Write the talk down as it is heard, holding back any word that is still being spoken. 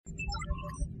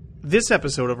This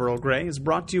episode of Earl Grey is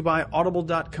brought to you by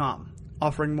Audible.com,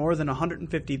 offering more than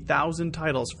 150,000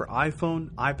 titles for iPhone,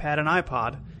 iPad, and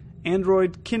iPod,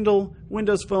 Android, Kindle,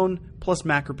 Windows Phone, plus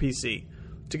Mac or PC.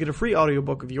 To get a free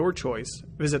audiobook of your choice,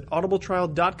 visit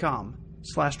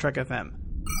audibletrial.com/TrekFM.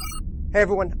 Hey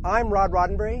everyone, I'm Rod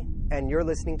Roddenberry, and you're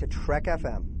listening to Trek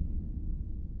FM.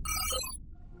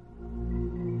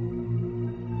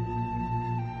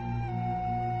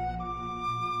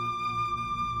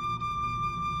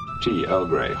 Tea, Earl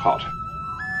Grey, hot.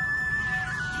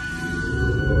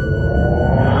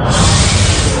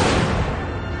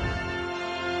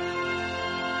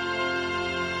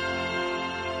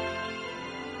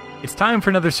 It's time for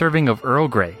another serving of Earl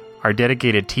Grey, our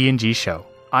dedicated TNG show.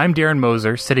 I'm Darren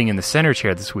Moser, sitting in the center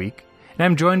chair this week, and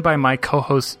I'm joined by my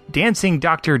co-host, dancing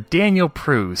Dr. Daniel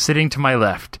Proulx, sitting to my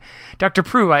left. Dr.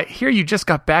 Proulx, I hear you just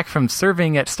got back from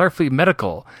serving at Starfleet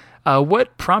Medical.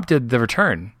 What prompted the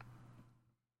return?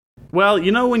 Well,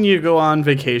 you know when you go on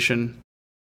vacation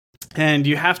and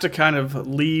you have to kind of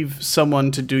leave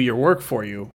someone to do your work for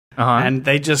you, and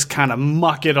they just kind of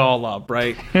muck it all up,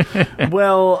 right?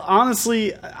 Well,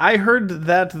 honestly, I heard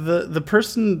that the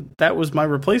person that was my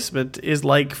replacement is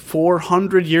like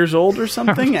 400 years old or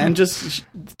something, and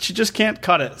she just can't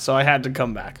cut it, so I had to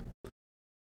come back.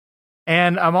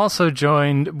 And I'm also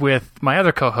joined with my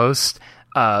other co-host,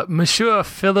 Monsieur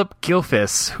Phillip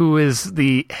Gilfus, who is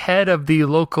the head of the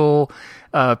local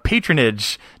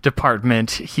patronage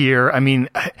department here. I mean,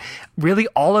 really,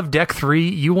 all of Deck 3?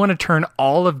 You want to turn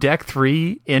all of Deck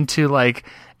 3 into like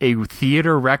a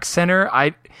theater rec center?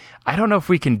 I don't know if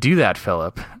we can do that,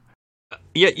 Phillip.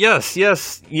 Yes. We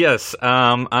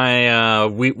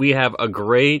have a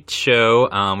great show.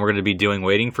 We're going to be doing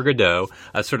Waiting for Godot.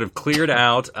 I sort of cleared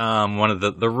out one of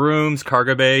the rooms,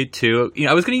 cargo bay, too.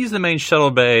 I was going to use the main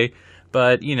shuttle bay,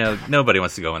 but nobody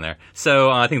wants to go in there. So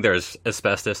I think there's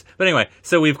asbestos. But anyway,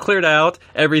 so we've cleared out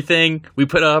everything. We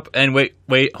put up and wait.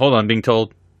 Hold on, being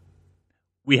told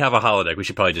we have a holodeck. We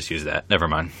should probably just use that. Never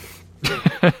mind.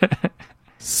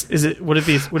 Would it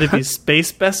be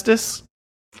space bestus?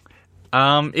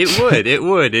 It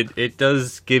would. It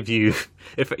does give you,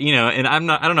 and I'm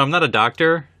not a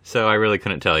doctor, so I really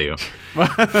couldn't tell you.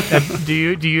 Do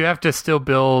you have to still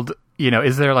build,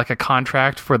 is there like a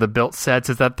contract for the built sets?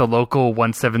 Is that the local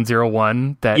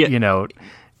 1701 that,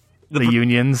 the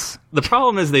unions? The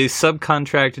problem is they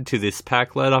subcontracted to this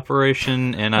pack-led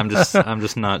operation, and I'm just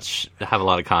not have a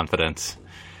lot of confidence.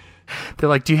 They're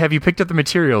like, have you picked up the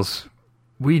materials?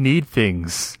 We need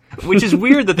things. Which is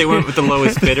weird that they went with the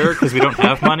lowest bidder because we don't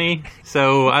have money.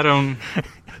 So I don't.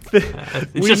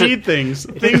 We need things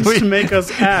to make us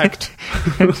act.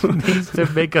 Things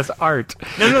to make us art.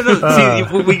 No. See,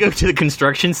 we go to the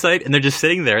construction site and they're just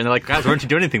sitting there and they're like, guys, why aren't you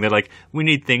doing anything? They're like, we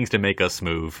need things to make us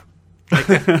move.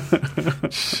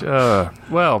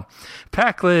 Well,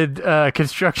 Pack-lid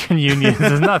construction unions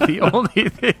is not the only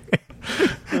thing.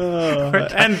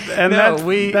 That's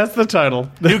the title.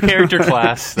 New character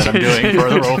class that I'm doing for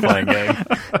the role-playing game.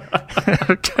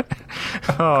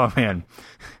 Oh man.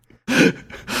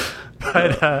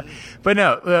 But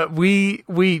no, we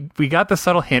got the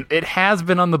subtle hint. It has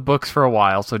been on the books for a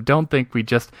while, so don't think we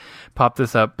just popped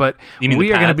this up. But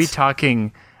we are going to be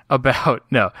talking about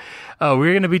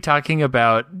we're going to be talking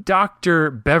about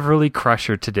Dr. Beverly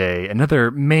Crusher today,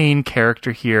 another main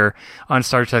character here on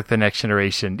Star Trek The Next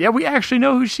Generation. Yeah, we actually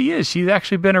know who she is. She's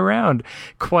actually been around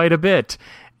quite a bit.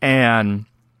 And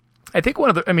I think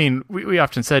we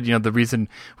often said, the reason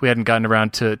we hadn't gotten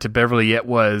around to Beverly yet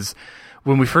was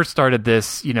when we first started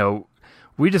this,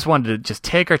 we just wanted to just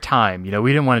take our time. We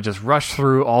didn't want to just rush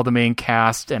through all the main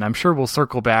cast, and I'm sure we'll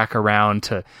circle back around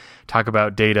to talk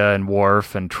about Data and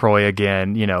Worf and Troy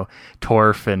again,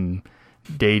 Torf and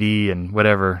Dady and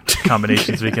whatever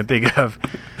combinations we can think of.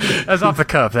 That's off the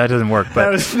cuff. That doesn't work.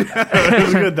 But that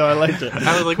was good, though. I liked it.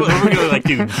 I was like, well, we're going to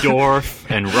do Dorf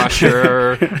and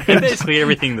Rusher and basically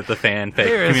everything that the fan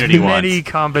community wants. Many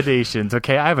combinations.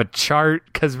 Okay, I have a chart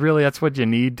because really that's what you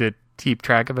need to keep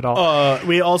track of it all.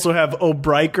 We also have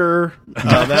O'Briker.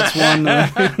 That's one.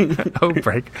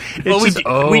 O'Briker.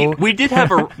 We did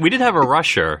have a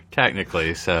Rusher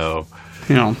technically. So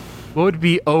what would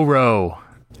be Oro?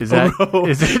 Is it?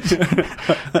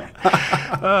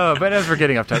 But as we're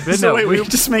getting off topic, we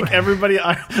just make everybody.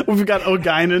 We've got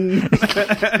O'Guinan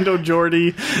and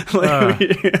O'Geordie.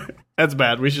 That's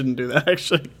bad. We shouldn't do that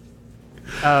actually.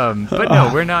 But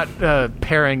no, we're not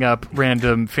pairing up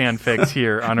random fanfics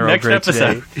here on Earl Grey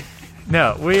today.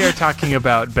 No, we are talking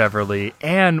about Beverly,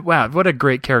 and wow, what a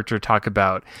great character to talk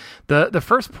about. The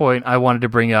first point I wanted to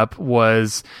bring up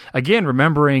was, again,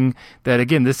 remembering that,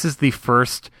 again, this is the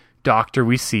first Doctor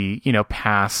we see,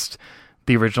 past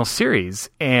the original series.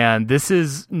 And this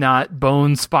is not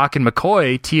Bones, Spock, and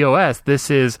McCoy, TOS. This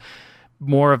is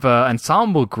more of an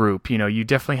ensemble group. You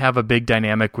definitely have a big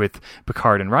dynamic with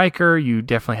Picard and Riker. You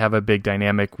definitely have a big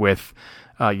dynamic with,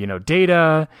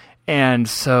 Data. And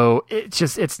so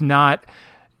Data's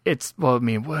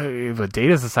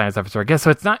a science officer, I guess.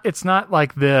 So it's not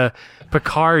like the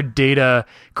Picard Data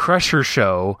Crusher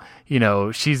show.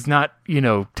 She's not,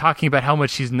 talking about how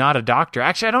much she's not a doctor.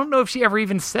 Actually, I don't know if she ever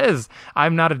even says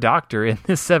I'm not a doctor in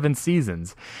this 7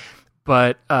 seasons.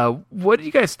 But what do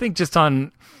you guys think just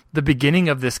on the beginning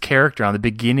of this character, on the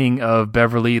beginning of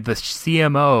Beverly, the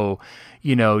CMO?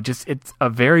 It's a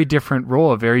very different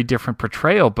role, a very different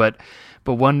portrayal, but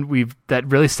one that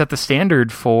really set the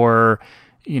standard for,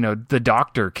 the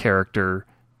doctor character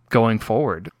going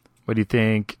forward. What do you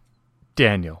think,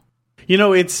 Daniel?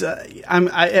 It's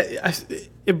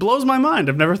it blows my mind.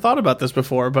 I've never thought about this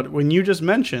before, but when you just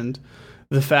mentioned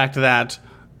the fact that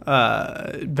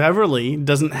Beverly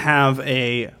doesn't have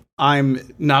I'm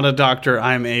not a doctor,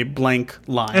 I'm a blank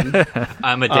line.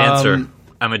 I'm a dancer.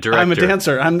 I'm a director. I'm a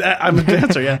dancer. I'm a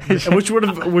dancer. Yeah, which would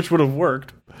have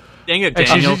worked. Dang it,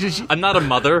 Daniel! I'm not a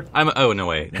mother. Oh no,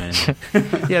 wait.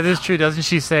 Yeah, this is true. Doesn't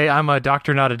she say I'm a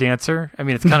doctor, not a dancer? I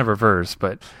mean, it's kind of reverse,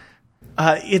 but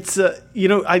it's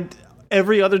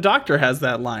every other doctor has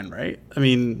that line, right? I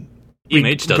mean,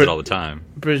 EMH does it all the time.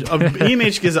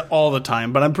 EMH gets it all the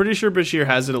time, but I'm pretty sure Bashir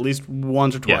has it at least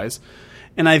once or twice. Yeah.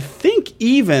 And I think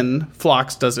even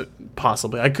Phlox does it,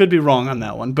 possibly. I could be wrong on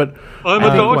that one, but I'm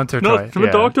a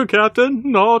doctor, Captain,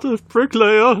 not a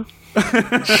bricklayer.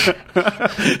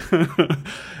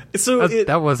 So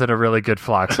that wasn't a really good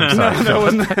Phlox. I'm sorry.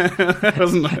 That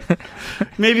wasn't.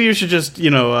 Maybe you should just,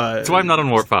 That's why I'm not on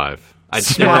Warp 5.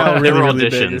 There were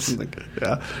auditions.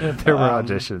 There were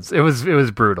auditions. It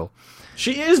was brutal.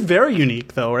 She is very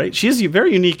unique, though, right? She is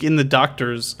very unique in the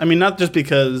doctors. I mean, not just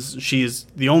because she's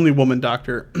the only woman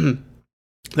doctor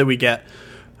that we get,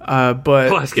 but...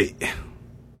 Pulaski.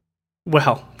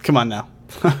 Well, come on now.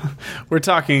 We're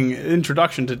talking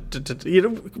introduction to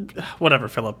whatever,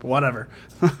 Philip, whatever.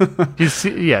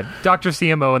 Dr.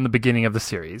 CMO in the beginning of the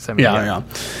series. I mean, yeah.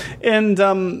 And,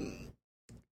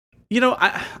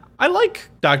 I like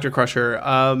Dr. Crusher,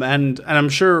 and I'm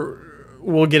sure...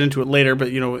 We'll get into it later, but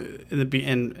in the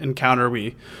encounter,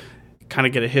 we kind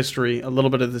of get a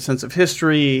little bit of the sense of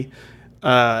history,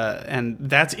 and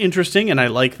that's interesting. And I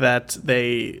like that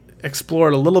they explore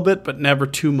it a little bit, but never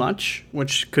too much,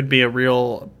 which could be a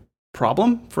real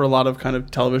problem for a lot of kind of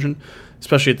television,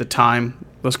 especially at the time.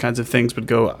 Those kinds of things would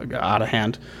go out of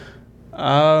hand.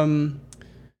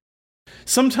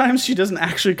 Sometimes she doesn't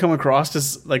actually come across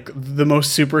as like the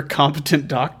most super competent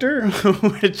doctor,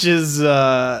 which is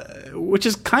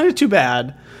kind of too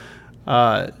bad.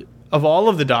 Of all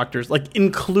of the doctors, like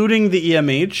including the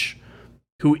EMH,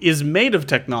 who is made of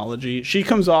technology, she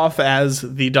comes off as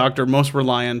the doctor most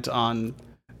reliant on,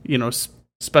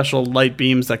 special light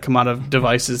beams that come out of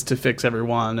devices to fix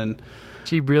everyone, and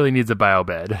she really needs a bio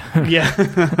bed.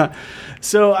 Yeah.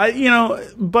 So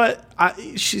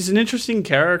she's an interesting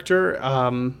character.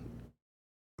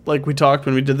 Like we talked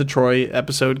when we did the Troy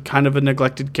episode, kind of a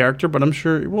neglected character, but I'm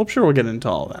sure we'll get into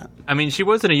all that. I mean, she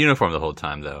was in a uniform the whole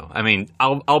time, though. I mean,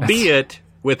 albeit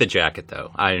with a jacket, though.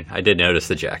 I did notice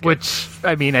the jacket. Which,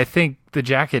 I mean, I think the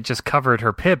jacket just covered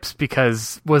her pips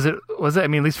because was it? I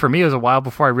mean, at least for me, it was a while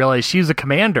before I realized she was a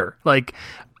commander. Like,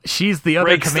 she's the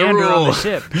other commander on the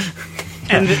ship.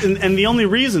 And the only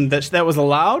reason that was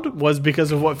allowed was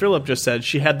because of what Philip just said.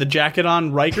 She had the jacket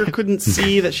on. Riker couldn't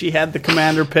see that she had the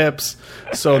commander pips,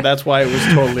 so that's why it was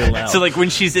totally allowed. So, like, when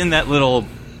she's in that little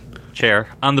chair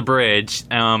on the bridge,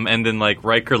 and then, like,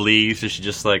 Riker leaves, so she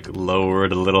just, like,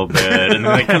 lowered a little bit, and then,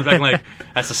 like, comes back and, like,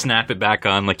 has to snap it back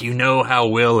on. Like, how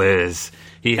Will is.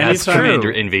 He has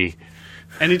commander envy.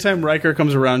 Anytime Riker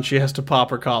comes around, she has to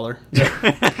pop her collar.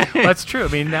 That's true. I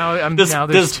mean, now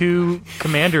there's two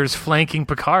commanders flanking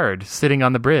Picard sitting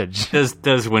on the bridge.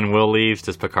 Does when Will leaves,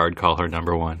 does Picard call her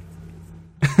number one?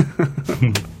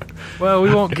 Well,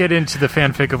 we won't get into the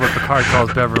fanfic of what Picard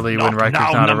calls Beverly when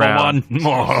Riker's not around. One.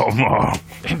 Oh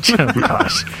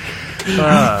gosh.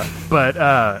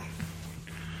 But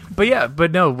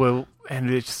no. Well, and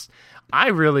it's I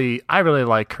really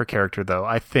like her character though.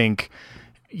 I think.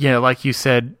 Yeah, like you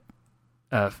said,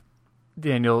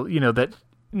 Daniel, that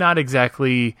not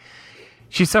exactly...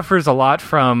 She suffers a lot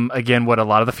from, again, what a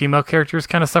lot of the female characters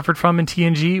kind of suffered from in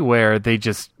TNG, where they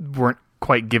just weren't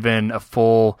quite given a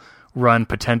full run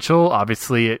potential.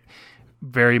 Obviously, it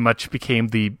very much became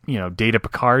the, Data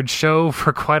Picard show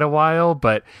for quite a while,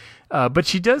 but But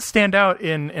she does stand out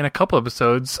in a couple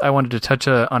episodes. I wanted to touch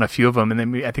on a few of them, and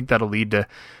then I think that'll lead to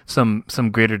some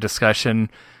greater discussion.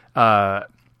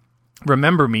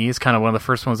 Remember Me is kind of one of the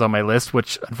first ones on my list,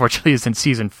 which unfortunately is in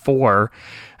season 4.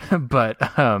 But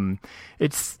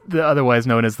it's the otherwise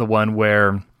known as the one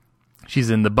where she's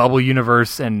in the bubble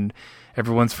universe and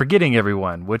everyone's forgetting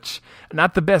everyone, which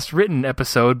not the best written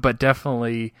episode, but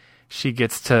definitely she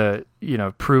gets to,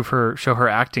 show her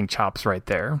acting chops right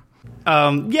there.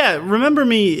 Remember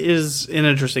Me is an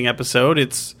interesting episode.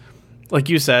 It's like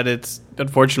you said, it's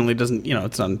unfortunately doesn't,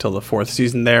 it's not until the 4th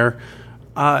season there.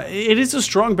 It is a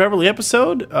strong Beverly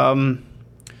episode.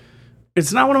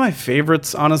 It's not one of my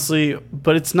favorites, honestly,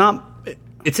 but it's not.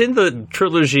 It's in the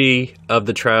trilogy of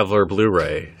the Traveler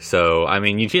Blu-ray, so I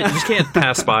mean, you just can't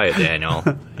pass by it, Daniel.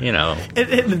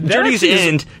 Journey's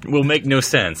End will make no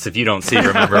sense if you don't see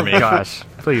Remember Me. Gosh,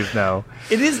 please no.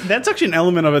 That's actually an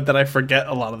element of it that I forget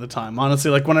a lot of the time. Honestly,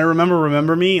 like when I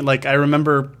Remember Me, like I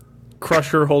remember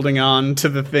Crusher holding on to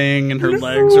the thing and her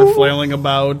legs are flailing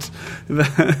about,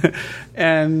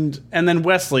 and then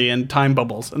Wesley and time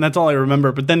bubbles, and that's all I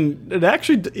remember. But then it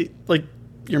actually, like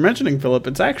you're mentioning, Philip,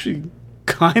 it's actually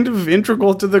kind of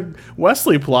integral to the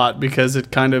Wesley plot because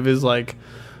it kind of is like,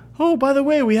 oh, by the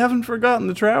way, we haven't forgotten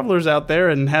the Traveler's out there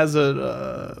and has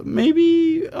a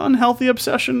maybe unhealthy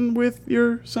obsession with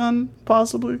your son,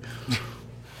 possibly.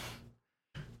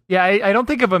 Yeah, I don't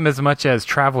think of them as much as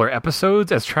Traveler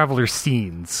episodes as Traveler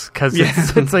scenes, because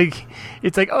it's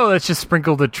like, oh, let's just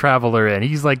sprinkle the Traveler in.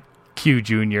 He's like Q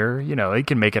Jr., he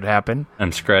can make it happen.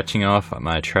 I'm scratching off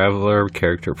my Traveler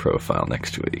character profile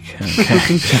next week.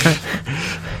 Okay.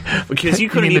 Because you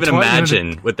couldn't even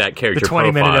imagine with that character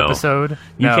profile. The 20-minute episode?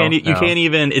 You can't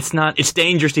even, it's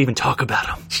dangerous to even talk about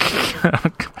him. Oh,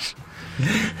 gosh.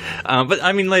 But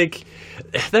I mean, like,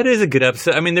 that is a good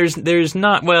episode. I mean, there's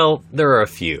not, well, there are a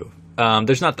few.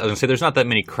 There's not that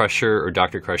many Crusher or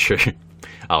Dr. Crusher.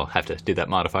 I'll have to do that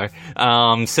modifier.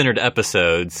 Centered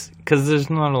episodes, because there's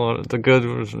not a lot of the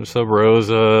good Sub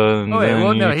Rosa.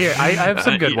 Here I have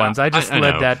some good ones. I just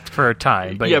led that for a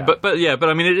time. But but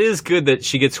I mean, it is good that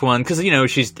she gets one because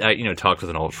she's talked with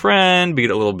an old friend, be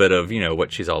a little bit of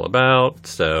what she's all about.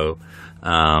 So,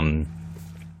 no,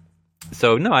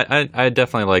 I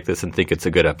definitely like this and think it's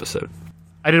a good episode.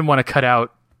 I didn't want to cut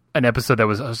out an episode that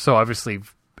was so obviously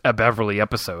a Beverly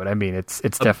episode. I mean, it's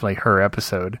definitely her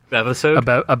episode.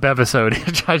 Bevisode? A Bevisode.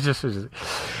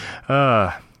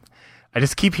 I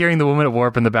just keep hearing the Woman at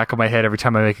Warp in the back of my head every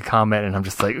time I make a comment, and I'm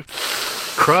just like,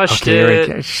 crushed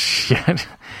it. Shit.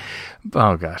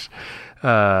 Oh gosh.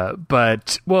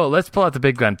 But let's pull out the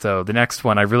big gun though. The next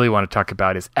one I really want to talk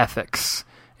about is ethics,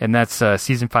 and that's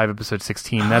season 5, episode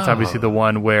 16. That's obviously the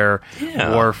one where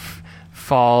Worf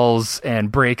falls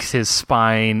and breaks his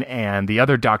spine, and the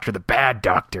other doctor, the bad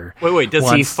doctor. Wait, does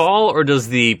he fall, or does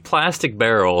the plastic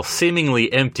barrel,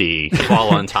 seemingly empty,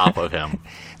 fall on top of him?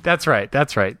 That's right.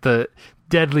 The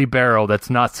deadly barrel that's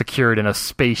not secured in a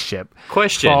spaceship.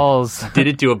 Question. Falls. Did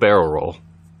it do a barrel roll?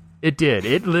 It did.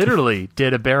 It literally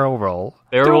did a barrel roll.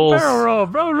 Barrels. Barrel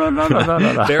roll.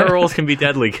 No. Barrels can be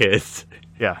deadly, kids.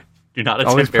 Yeah. Do not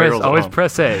attempt barrels. Always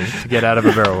press A to get out of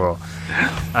a barrel roll.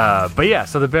 But yeah,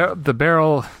 so the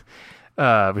barrel. We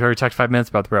already talked 5 minutes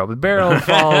about the barrel. The barrel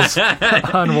falls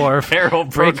on Worf, barrel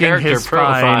breaking his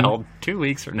spine. 2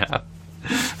 weeks from now.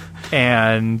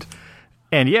 And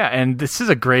this is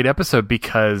a great episode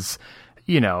because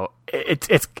it's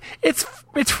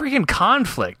freaking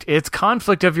conflict. It's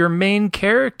conflict of your main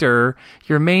character,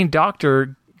 your main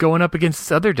doctor, going up against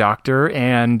this other doctor,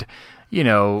 and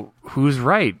who's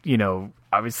right.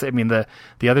 Obviously, I mean, the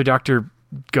other doctor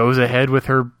goes ahead with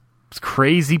her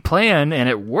crazy plan and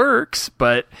it works,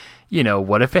 but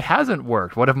what if it hasn't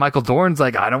worked? What if Michael Dorn's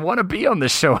like, I don't want to be on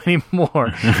this show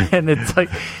anymore? And it's like,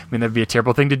 I mean, that'd be a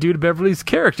terrible thing to do to Beverly's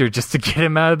character just to get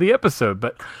him out of the episode.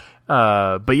 But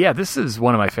yeah, this is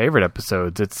one of my favorite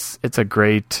episodes. It's a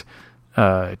great,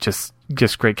 just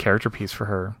great character piece for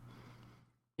her.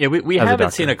 Yeah, we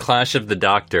haven't seen a Clash of the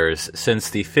Doctors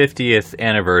since the 50th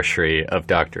anniversary of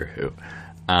Doctor Who.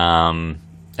 I'm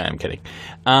kidding.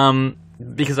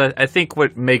 Because I think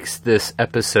what makes this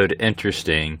episode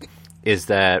interesting is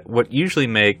that what usually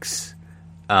makes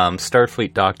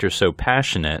Starfleet doctors so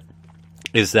passionate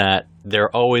is that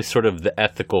they're always sort of the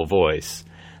ethical voice,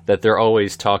 that they're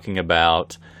always talking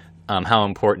about how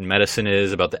important medicine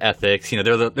is, about the ethics. They're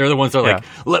the ones that are like,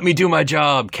 let me do my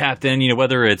job, Captain.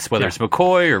 Whether it's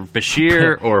McCoy or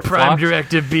Bashir or Prime Phlox.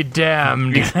 Directive be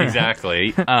damned.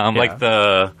 Exactly. Like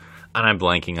the and I'm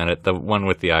blanking on it, the one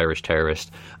with the Irish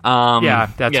terrorist.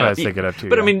 That's what I was thinking of too.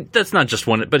 But I mean, that's not just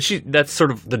one. But that's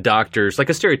sort of the doctor's, like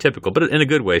a stereotypical, but in a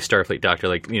good way, Starfleet doctor.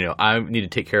 Like, I need to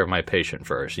take care of my patient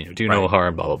first. Do no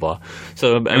harm, blah blah blah.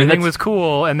 So everything was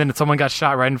cool, and then someone got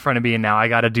shot right in front of me, and now I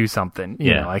got to do something.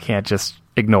 You know, I can't just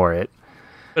ignore it.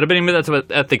 But I mean, that's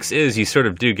what ethics is. You sort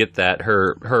of do get that,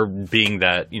 her being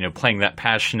that, playing that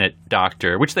passionate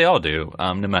doctor, which they all do,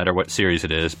 no matter what series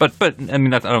it is. But I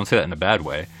mean, I don't say that in a bad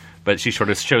way. But she sort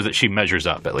of shows that she measures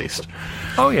up, at least.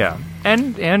 Oh yeah,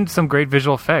 and some great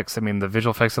visual effects. I mean, the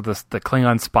visual effects of the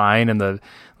Klingon spine and the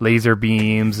laser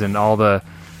beams and all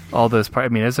this part. I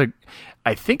mean,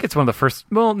 I think it's one of the first.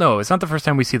 Well, no, it's not the first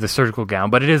time we see the surgical gown,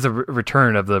 but it is a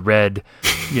return of the red,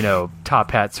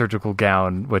 top hat surgical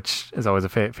gown, which is always a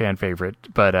fan favorite.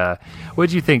 But what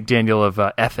did you think, Daniel, of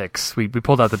ethics? We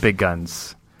pulled out the big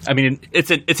guns. I mean,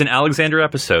 it's an Alexander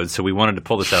episode, so we wanted to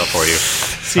pull this out for you.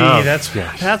 See, that's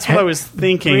what I was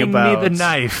thinking about. Bring me the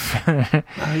knife.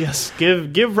 Yes,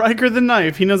 give Riker the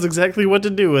knife. He knows exactly what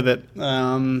to do with it.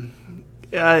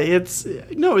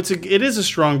 It is a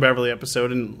strong Beverly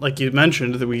episode, and like you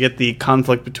mentioned, that we get the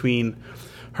conflict between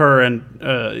her and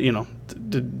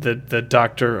the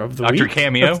Doctor of the Dr. Week.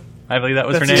 Cameo. I believe that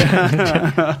was her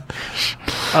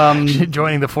name.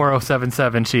 Joining the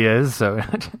 4077, she is so.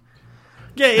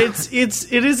 Yeah, it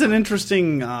is an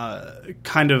interesting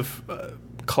kind of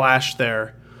clash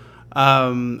there,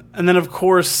 and then of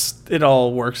course it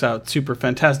all works out super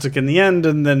fantastic in the end,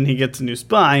 and then he gets a new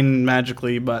spine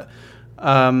magically. But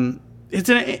it's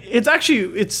an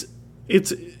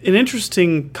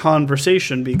interesting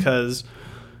conversation because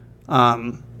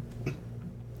I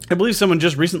believe someone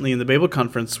just recently in the Babel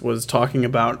conference was talking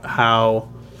about how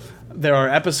there are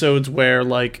episodes where,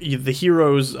 like, the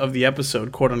heroes of the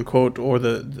episode, quote unquote, or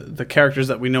the characters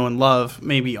that we know and love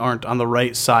maybe aren't on the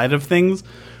right side of things.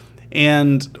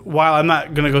 And while I'm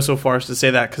not going to go so far as to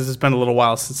say that because it's been a little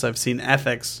while since I've seen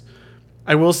ethics,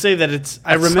 I will say that That's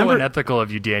so unethical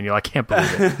of you, Daniel. I can't believe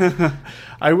it.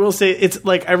 I will say it's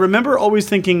like I remember always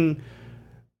thinking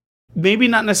maybe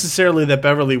not necessarily that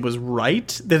Beverly was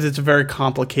right, that it's a very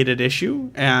complicated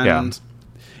issue, and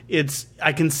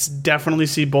I can definitely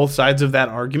see both sides of that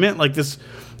argument. Like this,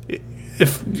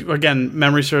 if again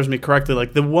memory serves me correctly,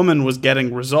 like the woman was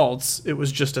getting results. It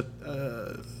was just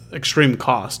a extreme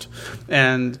cost,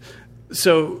 and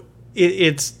so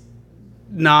it's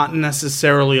not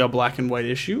necessarily a black and white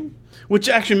issue, which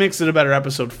actually makes it a better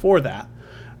episode for that.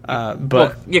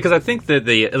 Because I think that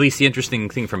at least the interesting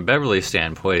thing from Beverly's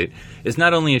standpoint is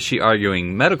not only is she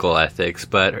arguing medical ethics,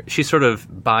 but she's sort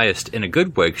of biased in a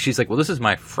good way. She's like, well, this is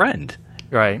my friend.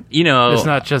 Right. It's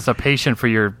not just a patient for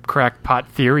your crackpot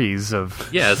theories of,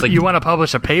 it's like you want to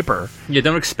publish a paper. Yeah,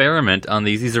 don't experiment on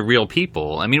these. These are real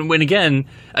people. I mean, when again,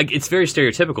 it's very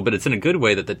stereotypical, but it's in a good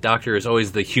way that the doctor is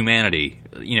always the humanity,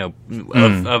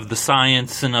 of the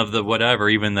science and of the whatever,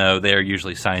 even though they're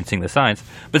usually sciencing the science.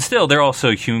 But still, they're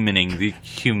also humaning,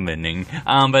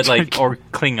 but like, or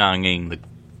Klingoning the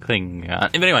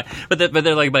Klingon. But anyway, but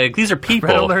they're like, these are people.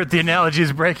 Red alert, the analogy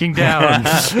is breaking down.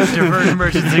 Divert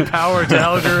emergency power to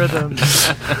algorithms.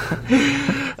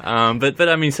 But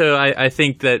I mean, so I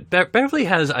think that Beverly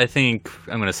has, I'm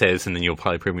going to say this and then you'll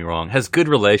probably prove me wrong, has good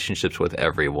relationships with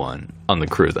everyone on the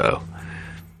crew, though.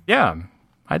 Yeah,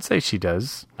 I'd say she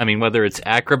does. I mean, whether it's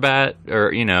acrobat or,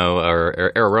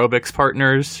 or aerobics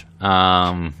partners,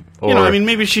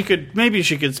 maybe she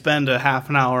could spend a half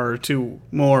an hour or two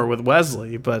more with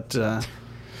Wesley, but I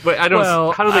don't.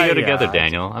 Well, how do they go together,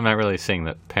 Daniel? I'm not really seeing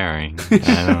that pairing.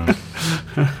 I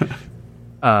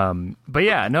don't. But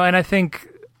yeah, no, and I think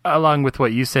along with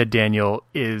what you said, Daniel,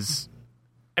 I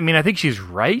think she's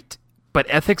right, but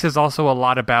ethics is also a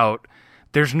lot about.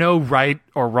 There's no right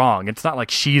or wrong. It's not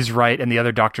like she's right and the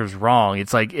other doctor's wrong.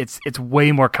 It's like it's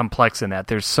way more complex than that.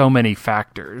 There's so many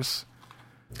factors.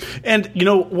 And,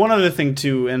 one other thing,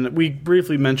 too, and we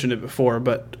briefly mentioned it before,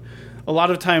 but a lot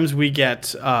of times we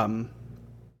get,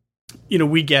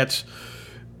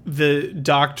 the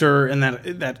doctor and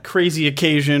that crazy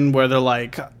occasion where they're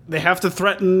like, they have to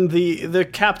threaten the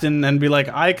captain and be like,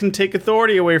 I can take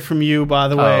authority away from you, by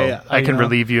the way. I can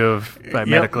relieve you of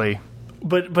medically.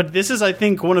 But this is, I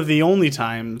think, one of the only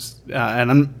times,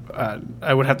 and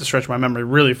I would have to stretch my memory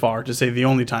really far to say the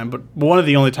only time, but one of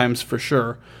the only times for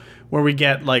sure, where we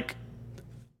get like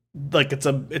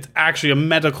it's actually a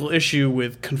medical issue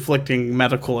with conflicting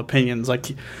medical opinions. Like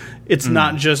it's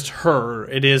not just her;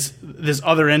 it is this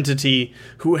other entity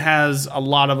who has a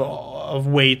lot of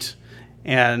weight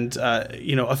and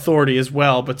authority as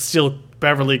well. But still,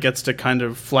 Beverly gets to kind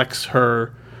of flex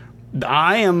her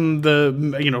I am the,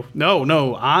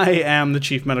 I am the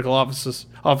chief medical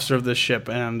officer of this ship,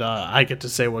 and I get to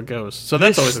say what goes. So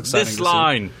that's always exciting. This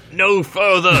line, no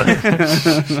further.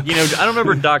 I don't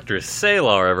remember Dr.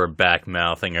 Salar ever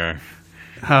back-mouthing her.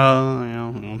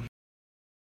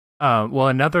 Well,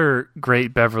 another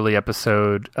great Beverly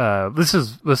episode. This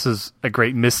is a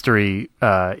great mystery.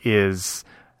 Is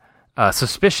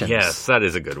Suspicions? Yes, that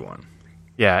is a good one.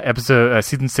 Yeah,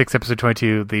 season 6, episode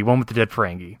 22, the one with the dead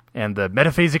Ferengi and the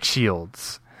metaphasic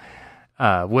shields,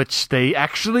 which they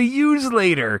actually use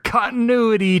later.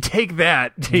 Continuity, take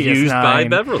that. DS9. Used by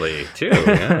Beverly too.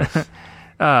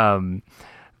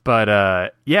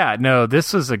 Yeah.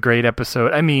 This was a great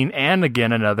episode. I mean, and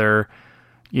again another.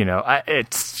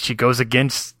 She goes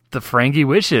against the Ferengi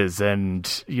wishes,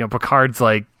 and Picard's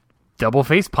like double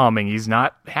face palming. He's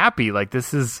not happy. Like,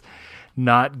 this is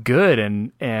not good.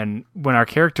 And when our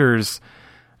characters,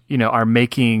 are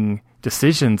making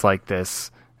decisions like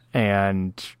this,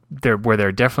 and there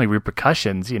are definitely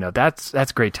repercussions,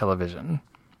 that's great television.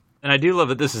 And I do love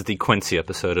that this is the Quincy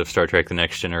episode of Star Trek: The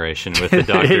Next Generation, with the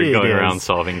Doctor going around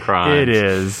solving crimes. It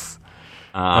is.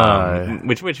 But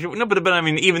I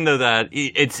mean, even though that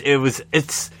it's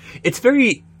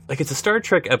very, like, it's a Star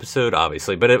Trek episode,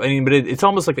 obviously, but it's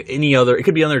almost like any other. It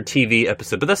could be another TV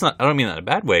episode, but that's not. I don't mean that in a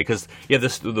bad way, because you have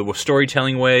the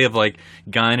storytelling way of like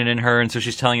Guinan and her, and so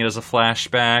she's telling it as a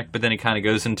flashback, but then it kind of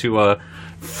goes into a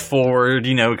forward,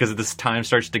 because this time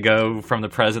starts to go from the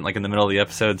present, like in the middle of the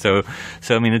episode. So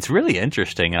I mean, it's really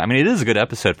interesting. I mean, it is a good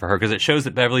episode for her because it shows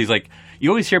that Beverly's like, you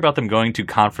always hear about them going to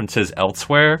conferences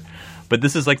elsewhere. But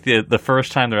this is like the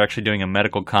first time they're actually doing a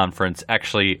medical conference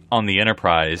actually on the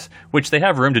Enterprise, which they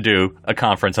have room to do a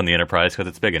conference on the Enterprise because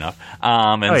it's big enough.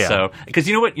 So, because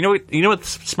you know what's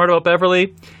smart about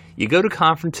Beverly? You go to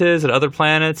conferences at other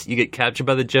planets, you get captured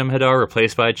by the Jem'Hadar,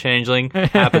 replaced by a changeling.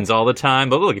 Happens all the time.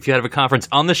 But look, if you have a conference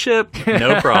on the ship,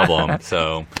 no problem.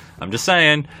 So I'm just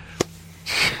saying.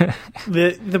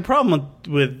 The problem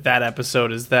with that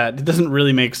episode is that it doesn't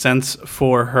really make sense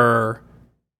for her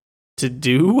to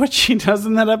do what she does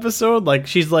in that episode. Like,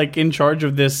 she's like in charge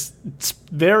of this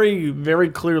very, very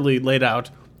clearly laid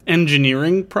out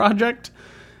engineering project.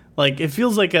 Like, it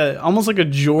feels like almost like a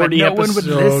Geordi episode. No one would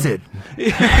listen.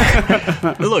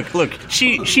 Look,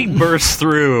 she burst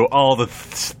through all the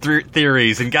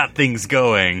theories and got things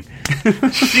going.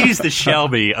 She's the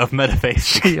Shelby of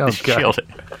metaphysics. It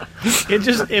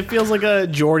feels like a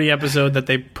Geordi episode that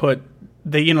they put.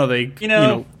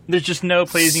 There's just no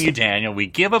pleasing you, Daniel. We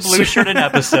give a blue shirt an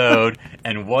episode,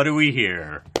 and what do we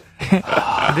hear?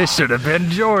 This should have been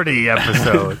Geordi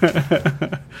episode.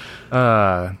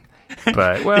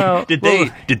 But well, did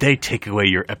they take away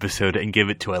your episode and give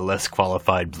it to a less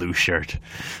qualified blue shirt?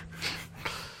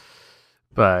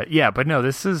 But no,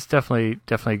 this is definitely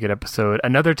a good episode.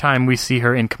 Another time we see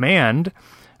her in command.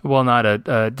 Well, not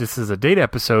this is a data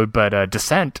episode, but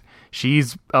Descent.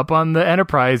 She's up on the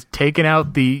Enterprise, taking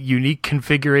out the unique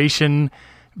configuration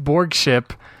Borg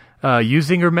ship,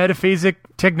 using her metaphasic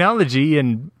technology,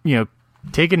 and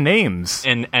taking names.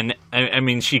 And I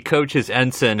mean, she coaches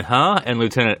Ensign, and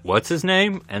Lieutenant, what's his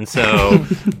name? And so,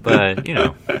 but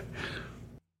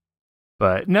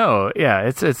no, yeah,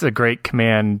 it's a great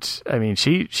command. I mean,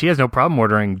 she has no problem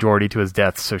ordering Geordi to his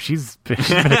death, so she's been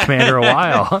a commander a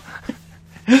while.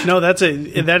 No, that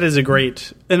is a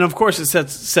great, and of course it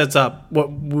sets up what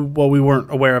we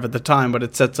weren't aware of at the time, but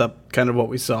it sets up kind of what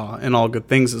we saw in All Good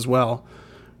Things as well.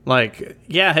 Like,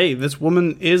 yeah, hey, this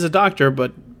woman is a doctor,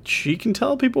 but she can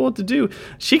tell people what to do.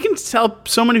 She can tell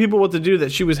so many people what to do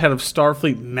that she was head of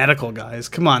Starfleet medical, guys.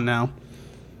 Come on now.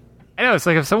 I know, it's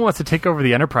like if someone wants to take over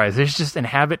the Enterprise, they should just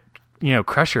inhabit,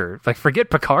 Crusher. Like,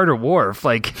 forget Picard or Worf.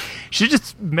 Like, she should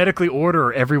just medically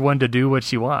order everyone to do what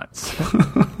she wants.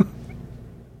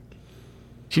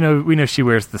 We know she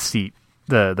wears the seat,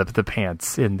 the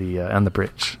pants in the on the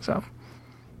bridge. So,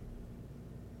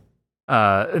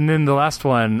 and then the last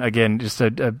one again, just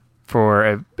as far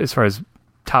as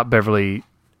top Beverly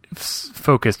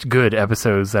focused good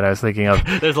episodes that I was thinking of.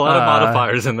 There's a lot of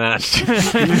modifiers in that.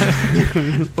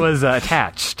 Was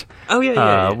Attached. Oh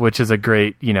yeah. Which is a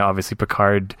great, obviously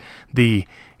Picard, the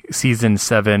season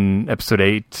 7 episode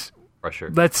 8.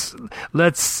 Crusher. Let's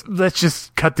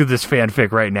just cut through this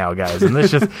fanfic right now, guys, and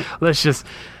let's just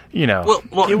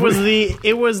Well,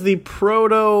 it was the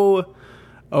proto.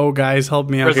 Oh, guys, help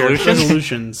me out here.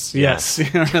 Resolutions. Yes,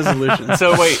 resolutions.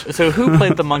 So who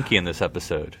played the monkey in this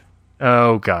episode?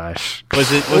 Oh gosh,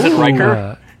 was it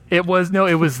Riker? It was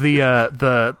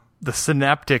the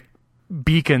synaptic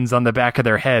beacons on the back of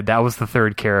their head. That was the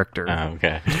third character. Oh,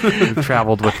 okay. Who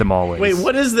traveled with them always. Wait,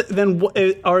 what is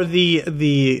are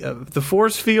the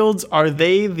force fields? Are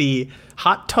they the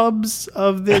hot tubs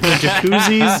of the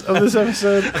jacuzzis of this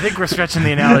episode? I think we're stretching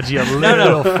the analogy a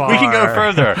little far. We can go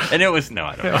further. And it was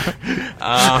I don't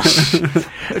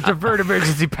know. Divert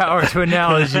emergency power to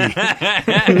analogy.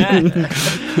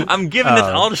 I'm giving this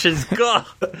all shit's go.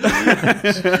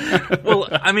 Well,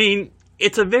 I mean,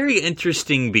 it's a very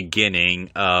interesting beginning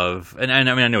of, and I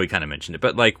mean, I know we kind of mentioned it,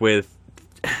 but like with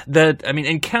that, I mean,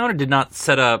 Encounter did not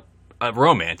set up a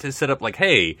romance. It set up like,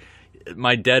 hey,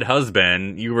 my dead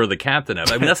husband, you were the captain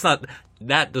of. I mean,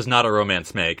 that does not a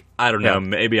romance make. I don't know,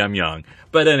 maybe I'm young.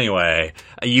 But anyway,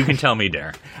 you can tell me,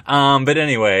 Darren. But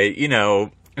anyway, you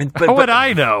know. How would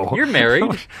I know? You're married.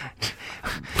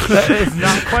 That is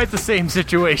not quite the same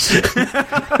situation.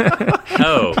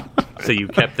 Oh, so you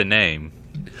kept the name.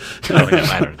 Oh, no,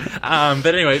 I don't know.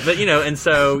 But anyway, you know, and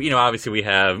so, you know, obviously we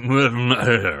have,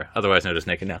 otherwise known as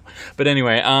Naked Now. But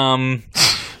anyway,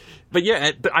 but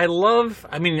yeah, but I love,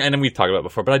 I mean, and we've talked about it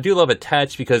before, but I do love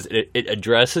Attached because it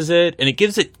addresses it, and it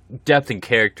gives it depth and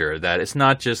character, that it's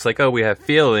not just like, oh, we have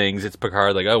feelings. It's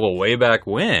Picard like, oh, well, way back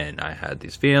when I had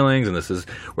these feelings, and this is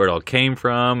where it all came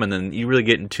from, and then you really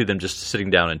get into them just sitting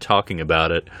down and talking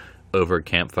about it over a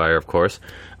campfire, of course.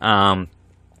 And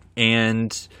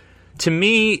to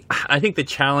me, I think the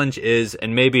challenge is,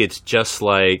 and maybe it's just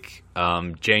like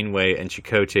Janeway and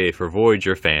Chakotay for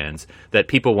Voyager fans, that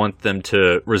people want them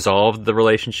to resolve the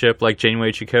relationship like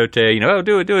Janeway Chakotay, you know, oh,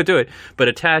 do it. But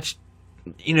Attached,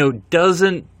 you know,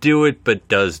 doesn't do it, but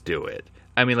does do it.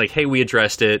 I mean, like, hey, we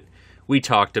addressed it. We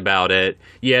talked about it.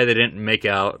 Yeah, they didn't make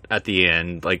out at the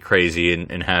end like crazy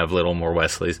and have little more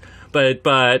Wesleys.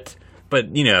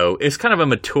 But, you know, it's kind of a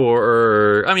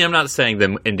mature, I mean, I'm not saying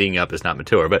them ending up is not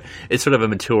mature, but it's sort of a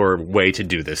mature way to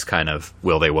do this kind of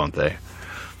will they, won't they.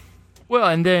 Well,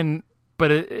 and then,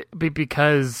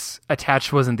 because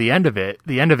Attached wasn't the end of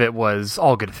it was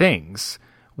All Good Things,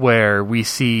 where we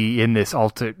see in this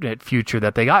alternate future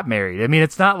that they got married. I mean,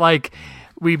 it's not like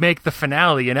we make the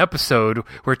finale an episode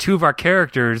where two of our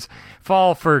characters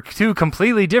fall for two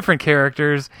completely different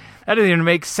characters. That doesn't even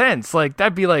make sense. Like,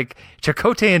 that'd be like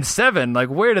Chakotay and Seven. Like,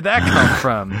 where did that come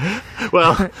from?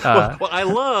 well, I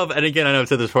love, and again, I know I've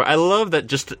said this before, I love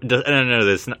that and I know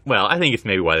this, well, I think it's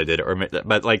maybe why they did it,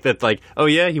 but like, that's like, oh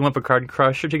yeah, you want Picard and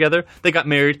Crusher together? They got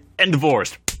married and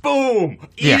divorced. Boom!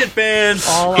 Eat it, fans!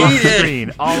 All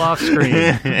off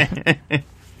screen.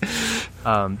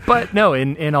 But no,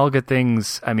 in All Good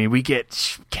Things, I mean, we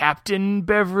get Captain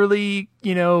Beverly,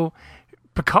 you know,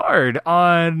 Picard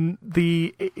on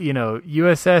the, you know,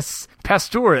 U.S.S.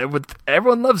 Pasteur.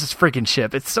 Everyone loves this freaking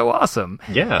ship. It's so awesome.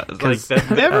 Yeah, like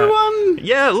that, everyone.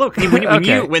 Yeah, look,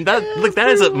 that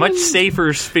is a much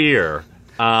safer sphere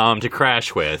to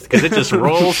crash with, because it just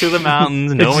rolls through the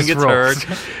mountains. No one gets hurt.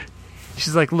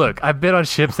 She's like, look, I've been on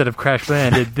ships that have crash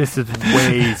landed. This is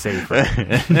way safer.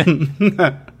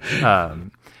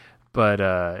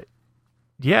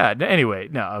 Yeah. Anyway,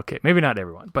 no. Okay, maybe not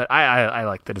everyone, but I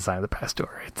like the design of the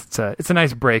Pasteur. It's a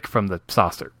nice break from the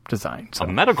saucer design. So. A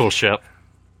medical ship.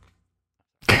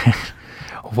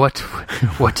 What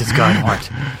does God want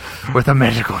with a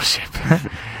medical ship?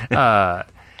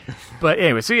 But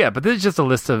anyway, so yeah. But this is just a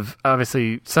list of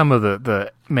obviously some of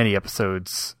the many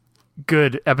episodes,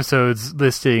 good episodes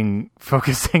listing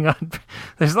focusing on.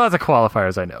 There's lots of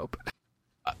qualifiers, I know. But.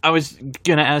 I was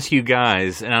going to ask you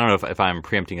guys, and I don't know if I'm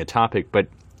preempting a topic, but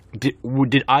did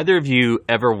either of you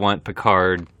ever want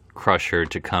Picard Crusher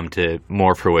to come to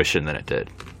more fruition than it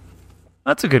did?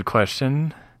 That's a good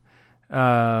question.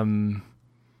 Yeah,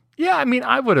 I mean,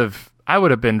 I would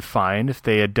have been fine if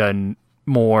they had done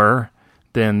more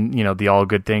than, you know, the All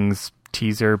Good Things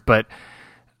teaser, but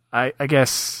I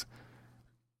guess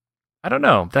I don't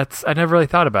know. I never really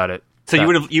thought about it. So you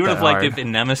would have liked if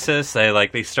in Nemesis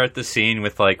they start the scene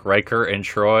with like Riker and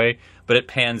Troy, but it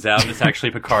pans out and it's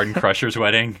actually Picard and Crusher's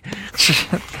wedding.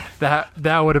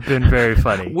 That would have been very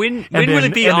funny. When will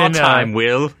it be on time,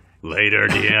 Will? Later,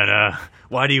 Deanna.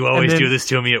 Why do you always do this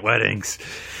to me at weddings?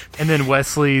 And then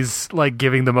Wesley's like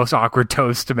giving the most awkward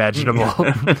toast imaginable.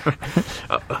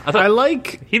 I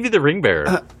like he'd be the ring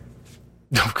bearer.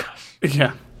 Oh gosh.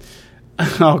 Yeah.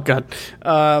 Oh god.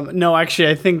 No, actually,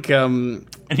 I think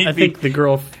the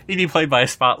girl. He'd be played by a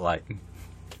spotlight.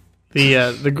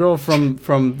 The girl from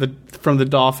the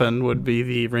Dolphin would be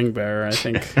the ring bearer. I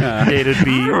think it'd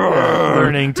be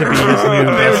learning to be his new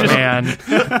best man.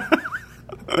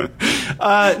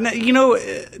 Now, you know,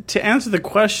 to answer the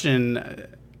question,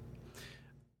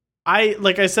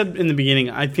 like I said in the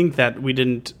beginning, I think that we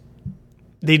didn't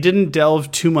they didn't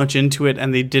delve too much into it,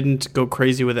 and they didn't go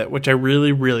crazy with it, which I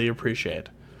really, really appreciate.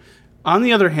 On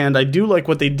the other hand, I do like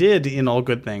what they did in All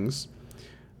Good Things.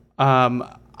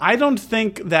 I don't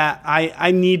think that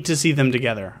I need to see them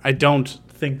together. I don't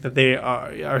think that they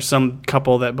are some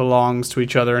couple that belongs to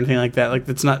each other or anything like that. Like,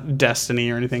 it's not destiny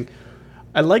or anything.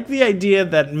 I like the idea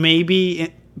that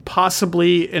maybe,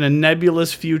 possibly in a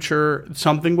nebulous future,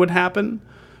 something would happen,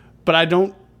 but I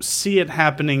don't see it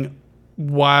happening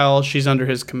while she's under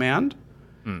his command.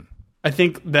 I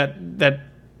think that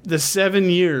the 7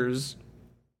 years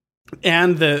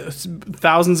and the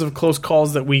thousands of close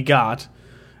calls that we got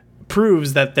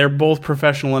proves that they're both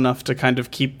professional enough to kind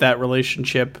of keep that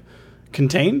relationship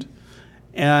contained.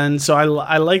 And so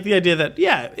I like the idea that,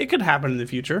 yeah, it could happen in the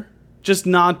future, just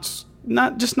not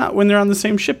when they're on the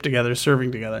same ship together,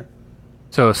 serving together.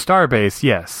 So Starbase,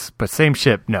 yes, but same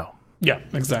ship, no. Yeah,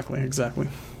 exactly.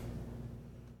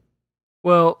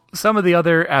 Well, some of the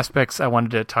other aspects I wanted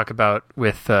to talk about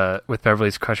with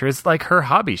Beverly's Crusher is like her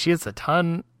hobby. She has a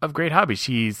ton of great hobbies.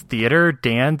 She's theater,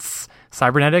 dance,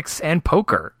 cybernetics, and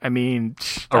poker. I mean,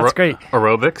 that's great.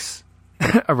 Aerobics,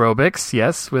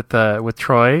 yes, with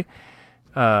Troy,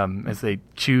 as they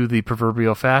chew the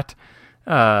proverbial fat.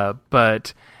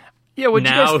 But yeah, what you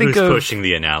guys think who's of pushing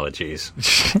the analogies?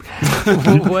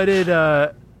 What did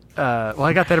well,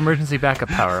 I got that emergency backup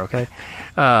power. Okay,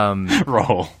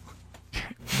 roll.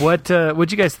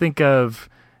 What'd you guys think of,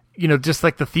 just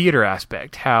like the theater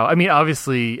aspect? How, I mean,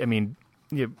 obviously,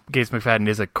 Gates McFadden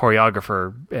is a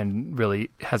choreographer and really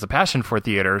has a passion for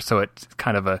theater, so it's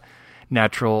kind of a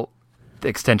natural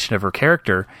extension of her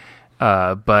character.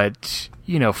 But,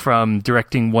 from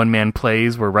directing one-man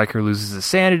plays where Riker loses his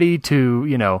sanity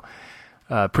to,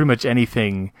 pretty much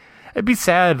anything. It'd be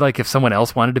sad, like, if someone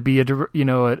else wanted to be a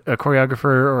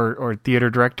choreographer or theater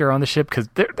director on the ship, because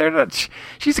they're not.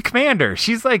 She's a commander.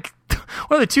 She's like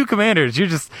one of the two commanders.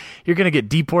 You're gonna get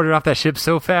deported off that ship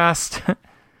so fast.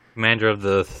 Commander of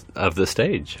the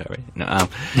stage. Right? No,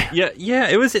 yeah.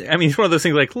 It was. I mean, it's one of those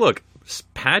things. Like, look,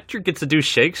 Patrick gets to do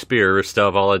Shakespeare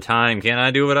stuff all the time. Can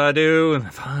I do what I do?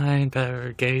 Fine,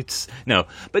 better Gates. No,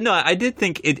 I did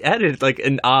think it added like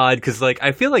an odd, because like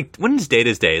I feel like, when is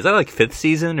Data's Day? Is that like 5th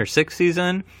season or 6th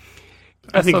season?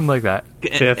 I think something like that.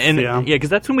 5th, yeah, because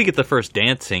that's when we get the first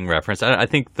dancing reference. I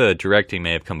think the directing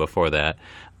may have come before that.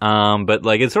 But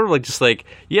like it's sort of like just like,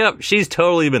 yep, she's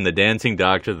totally been the dancing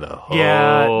doctor the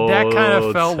whole that kind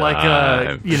of felt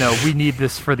time. Like we need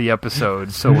this for the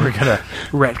episode, so we're gonna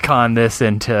retcon this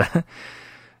into.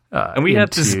 And we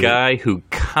have this guy who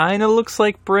kind of looks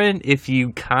like Brent if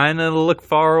you kind of look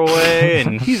far away,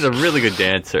 and he's a really good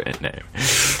dancer.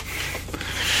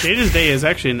 Data's Day is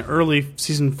actually an early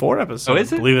season 4 episode. Oh,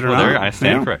 is it? Believe it or not. I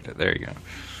stand corrected. There you go.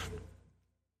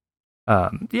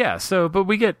 But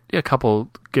we get a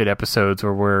couple good episodes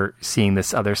where we're seeing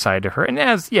this other side to her. And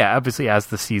obviously as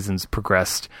the seasons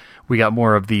progressed, we got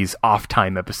more of these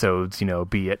off-time episodes,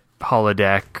 be it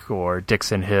Holodeck or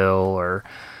Dixon Hill or,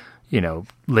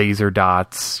 Laser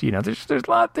Dots. There's a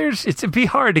lot. It'd be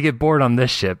hard to get bored on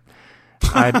this ship.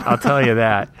 I'll tell you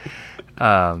that.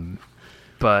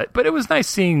 But it was nice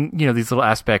seeing, these little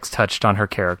aspects touched on her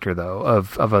character, though,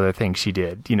 of other things she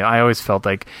did. I always felt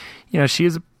like, she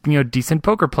is a decent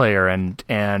poker player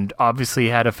and obviously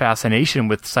had a fascination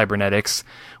with cybernetics,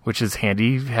 which is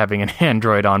handy having an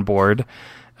android on board.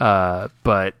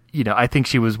 But I think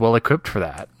she was well equipped for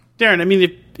that. Darren, I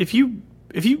mean, if you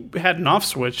had an off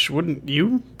switch, wouldn't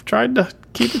you try to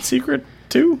keep it secret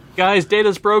too? Guys,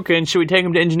 Data's broken. Should we take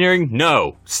him to engineering?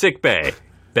 No. Sick bay.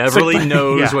 Beverly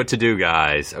knows what to do,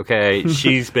 guys. Okay,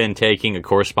 she's been taking a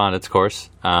correspondence course.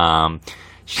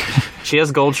 She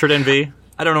has gold shirt envy.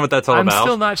 I don't know what that's all about. I'm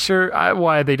still not sure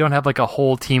why they don't have like a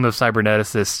whole team of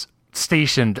cyberneticists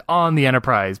stationed on the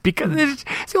Enterprise, because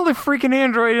it's the only freaking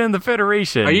android in the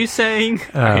Federation. Are you saying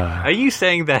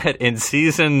that in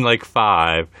season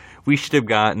 5 we should have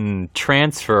gotten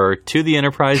transfer to the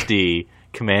Enterprise D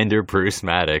Commander Bruce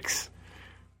Maddox?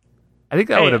 I think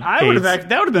that would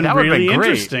have been really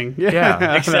interesting.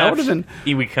 Yeah. Except that would have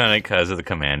been. We kind of, because of the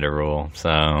commander rule.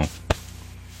 So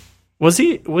was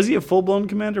he a full blown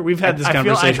commander? We've had this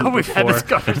conversation. I know we've had this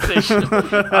conversation.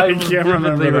 I can't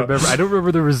remember. I don't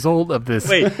remember the result of this.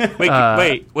 Wait,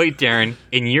 Darren.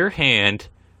 In your hand,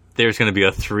 there's going to be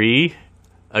a 3,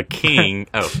 a king.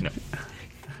 Oh no.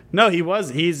 No, he was.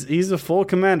 He's a full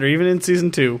commander, even in season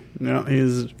 2. No,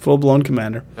 he's full blown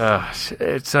commander.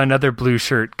 It's another blue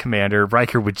shirt commander.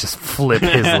 Riker would just flip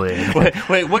his lid.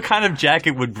 Wait, what kind of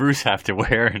jacket would Bruce have to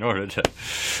wear in order to?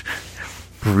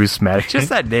 Bruce Maddox, just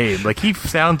that name. Like, he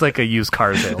sounds like a used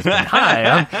car salesman.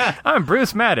 Hi, I'm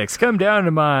Bruce Maddox. Come down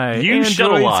to my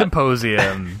Android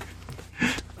Symposium.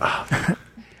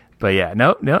 But yeah,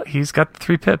 no, he's got the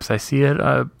 3 pips. I see it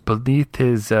beneath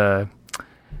his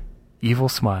evil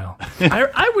smile.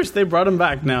 I wish they brought him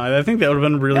back now. I think that would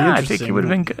have been really interesting. I think it would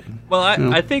have been good. Well,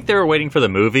 I think they were waiting for the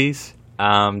movies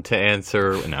to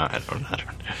answer. No, I don't know.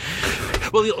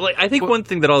 Well, I think one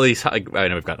thing that all these... I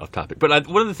know we've gotten off topic, but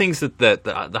one of the things that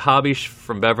the hobbies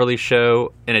from Beverly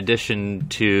show, in addition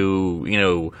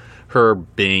to, her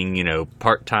being,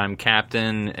 part-time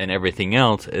captain and everything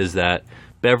else, is that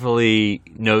Beverly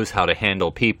knows how to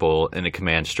handle people in a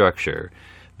command structure.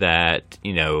 That,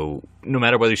 no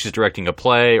matter whether she's directing a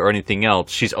play or anything else,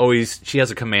 she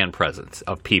has a command presence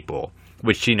of people,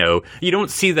 which, you don't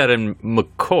see that in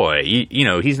McCoy.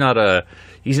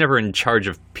 He's never in charge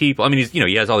of people. I mean,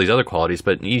 he has all these other qualities,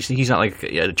 but he's not like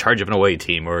in charge of an away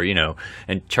team or,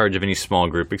 in charge of any small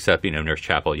group except, Nurse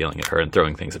Chapel yelling at her and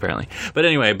throwing things apparently. But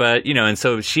anyway, and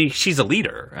so she's a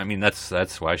leader. I mean,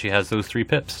 that's why she has those 3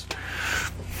 pips.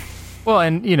 Well,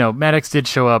 and, Maddox did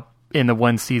show up in the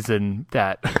one season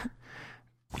that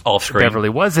off screen Beverly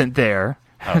wasn't there,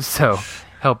 so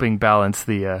helping balance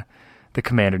the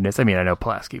commanderness. I mean, I know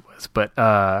Pulaski was, but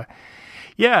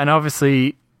and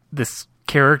obviously this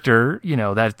character,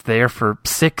 that's there for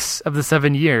 6 of the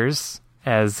 7 years,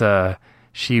 as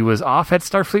she was off at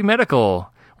Starfleet Medical,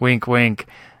 wink, wink,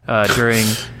 during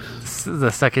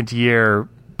the second year,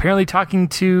 apparently talking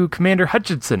to Commander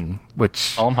Hutchinson,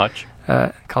 which call him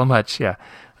Hutch,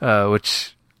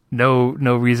 which. No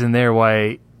reason there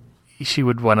why she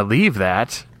would want to leave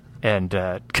that and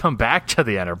come back to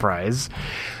the Enterprise.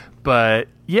 But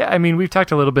yeah, I mean, we've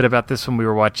talked a little bit about this when we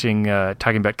were watching,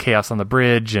 talking about Chaos on the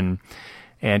Bridge and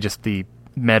just the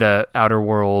meta outer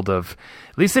world of,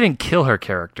 at least they didn't kill her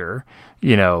character,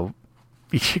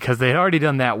 because they had already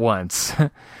done that once.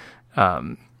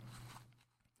 But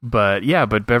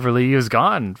Beverly was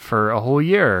gone for a whole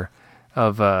year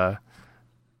of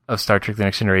Star Trek The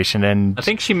Next Generation, and I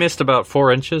think she missed about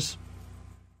 4 inches.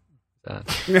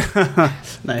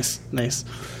 Nice.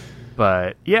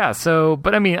 But yeah,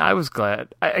 but I mean, I was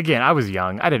glad. I was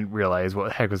young. I didn't realize what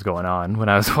the heck was going on when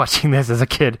I was watching this as a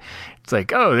kid. It's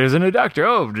like, oh, there's a new doctor.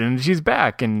 Oh, and she's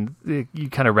back, and you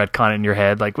kind of retcon it in your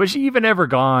head. Like, was she even ever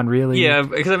gone? Really? Yeah,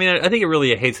 because I mean, I think it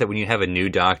really hates that when you have a new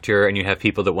doctor and you have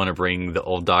people that want to bring the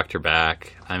old doctor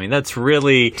back. I mean, that's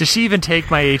really. Does she even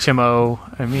take my HMO?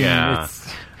 I mean, yeah.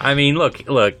 I mean, look,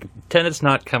 Tennant's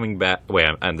not coming back. Wait,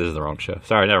 this is the wrong show.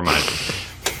 Sorry, never mind.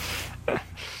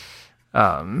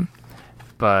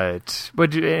 But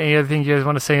any other thing you guys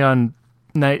want to say on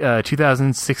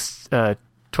 2006,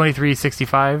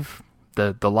 2365,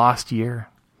 the lost year?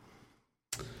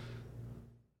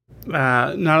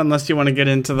 Not unless you want to get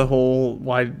into the whole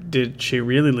why did she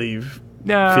really leave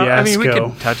fiasco. I mean, we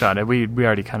can touch on it. We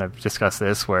already kind of discussed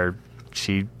this, where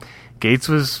Gates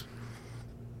was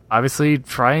obviously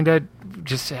trying to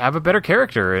just have a better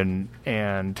character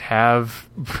and have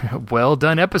well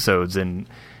done episodes and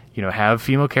have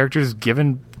female characters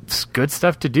given good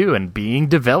stuff to do and being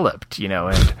developed,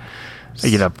 and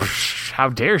how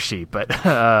dare she? But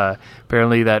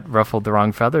apparently that ruffled the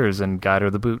wrong feathers and got her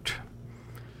the boot.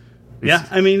 Yeah,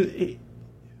 I mean,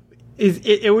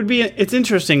 it would be. It's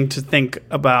interesting to think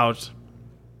about.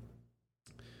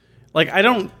 Like,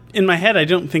 in my head, I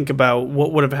don't think about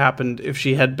what would have happened if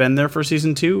she had been there for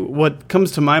season 2. What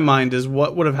comes to my mind is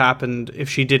what would have happened if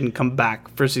she didn't come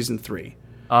back for season 3.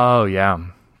 Oh yeah,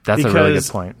 that's a really good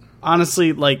point.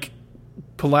 Honestly,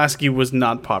 Pulaski was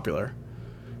not popular.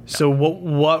 So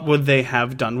what would they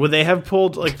have done? Would they have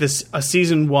pulled a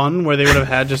season 1 where they would have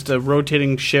had just a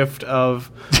rotating shift of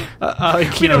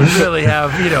we don't really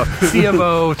have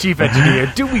CMO, chief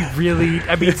engineer. Do we really?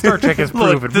 I mean, Star Trek has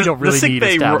proven we don't really need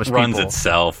established people. The sick bay runs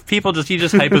itself. You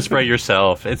just hypospray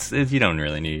yourself. You don't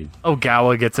really need.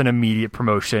 Ogawa gets an immediate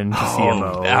promotion to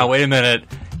CMO. Now wait a minute.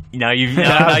 Now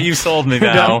you've sold me.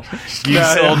 Now you've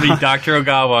sold me, Dr.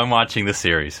 Ogawa. I'm watching the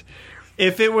series.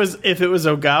 If it was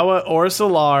Ogawa or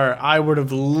Solar, I would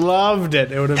have loved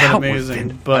it. It would have been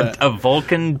amazing. But a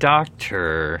Vulcan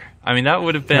doctor. I mean, that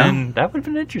would have been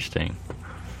interesting.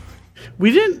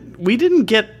 We didn't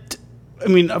get. I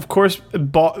mean, of course,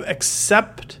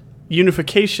 except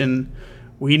unification,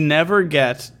 we never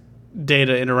get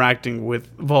Data interacting with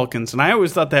Vulcans, and I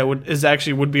always thought that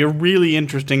would be a really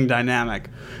interesting dynamic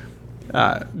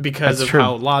because of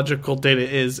how logical Data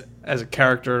is as a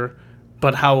character,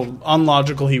 but how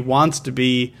unlogical he wants to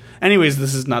be. Anyways,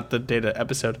 this is not the Data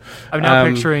episode. I'm now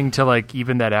picturing to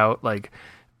even that out,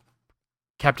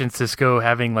 Captain Sisko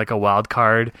having a wild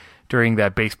card during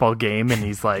that baseball game, and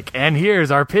he's like, and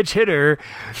here's our pitch hitter,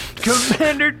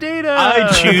 Commander Data.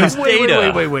 I choose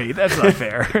Data. Wait, that's not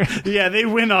fair. Yeah, they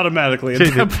win automatically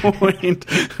at that point.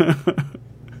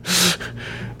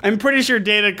 I'm pretty sure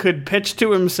Data could pitch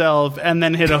to himself and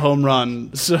then hit a home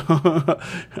run. So,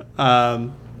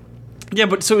 yeah,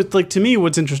 but so it's like, to me,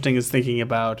 what's interesting is thinking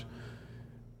about,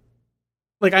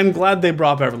 like, I'm glad they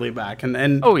brought Beverly back,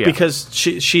 and oh, yeah. because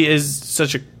she is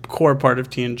such a core part of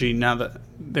TNG now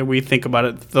that we think about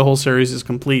it, the whole series is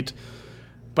complete.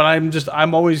 But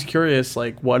I'm always curious,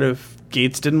 like, what if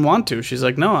Gates didn't want to? She's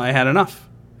like, no, I had enough.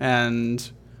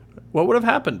 And what would have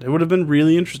happened? It would have been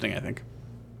really interesting, I think.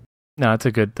 No, that's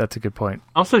a good point.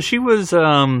 Also, she was,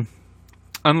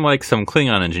 unlike some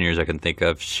Klingon engineers I can think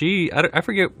of, I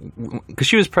forget, because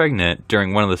she was pregnant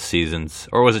during one of the seasons,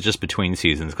 or was it just between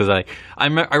seasons? Because I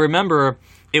remember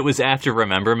it was after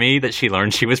Remember Me that she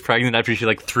learned she was pregnant after she,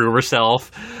 like, threw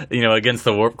herself, against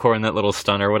the warp core in that little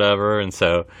stun or whatever, and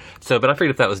so, but I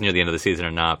forget if that was near the end of the season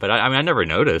or not, but I never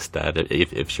noticed that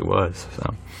if she was,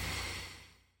 so.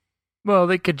 Well,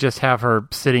 they could just have her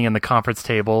sitting in the conference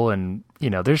table, and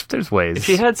there's ways. If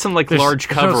she had some large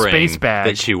covering no space bag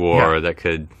that she wore, that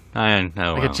could, I don't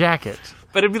know, a jacket.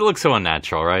 But it would look so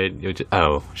unnatural, right?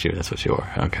 That's what she wore.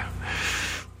 Okay.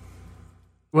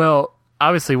 Well,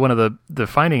 obviously, one of the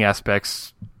finding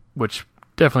aspects, which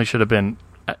definitely should have been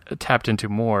tapped into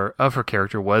more of her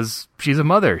character, was she's a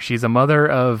mother. She's a mother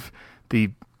of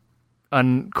the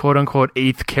quote unquote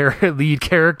eighth lead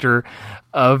character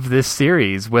of this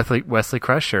series, Wesley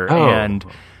Crusher. Oh. And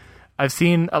I've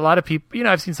seen a lot of people,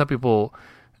 I've seen some people,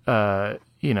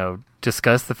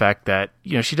 discuss the fact that,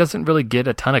 she doesn't really get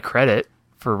a ton of credit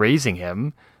for raising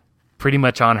him pretty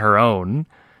much on her own,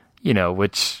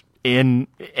 which and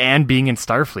being in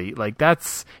Starfleet, like,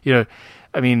 that's,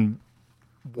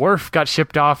 Worf got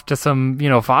shipped off to some,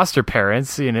 foster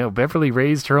parents. Beverly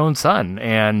raised her own son,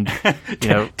 and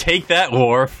take that,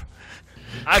 Worf.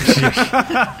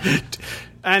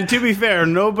 And to be fair,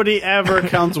 nobody ever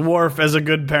counts Worf as a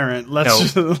good parent.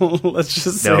 Let's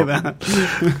just say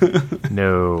that.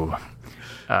 No.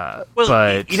 Well,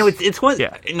 but it's one.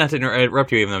 Yeah. Not to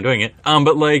interrupt you, even though I'm doing it.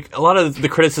 But like, a lot of the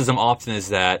criticism often is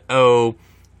that,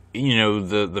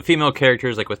 the female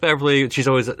characters, like with Beverly, she's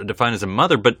always defined as a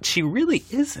mother, but she really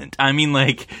isn't. I mean,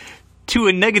 like, to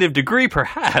a negative degree,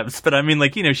 perhaps, but I mean,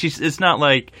 like, it's not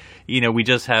like, we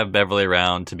just have Beverly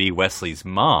around to be Wesley's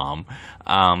mom,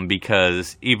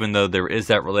 because even though there is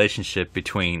that relationship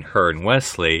between her and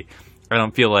Wesley, I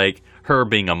don't feel like her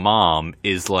being a mom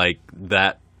is like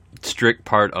that strict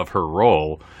part of her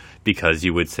role, because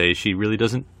you would say she really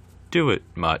doesn't do it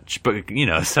much, but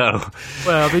so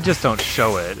well, they just don't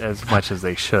show it as much as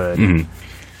they should. Mm-hmm.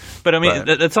 But I mean,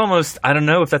 that's almost, I don't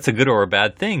know if that's a good or a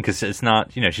bad thing, because it's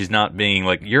not, she's not being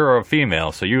like, you're a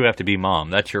female, so you have to be mom,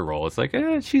 that's your role. It's like,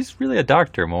 she's really a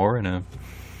doctor more, and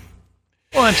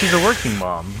she's a working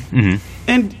mom. Mm-hmm.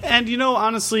 And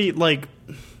honestly, like,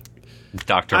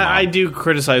 Dr. Mom. I do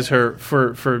criticize her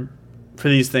for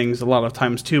these things a lot of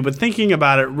times too, but thinking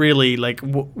about it, really, like,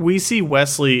 we see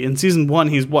Wesley in season 1,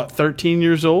 he's 13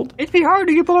 years old? It'd be hard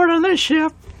to get bored on this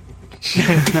ship.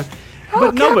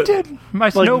 Captain, my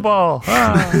snowball.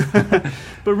 But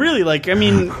really, like, I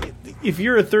mean, if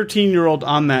you're a 13-year-old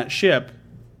on that ship,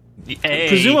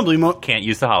 presumably can't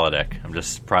use the holodeck. I'm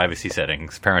just privacy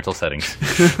settings, parental settings.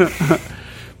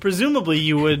 Presumably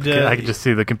you would... I can just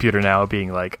see the computer now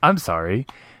being like, I'm sorry,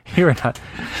 you're not...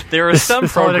 There are some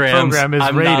programs program is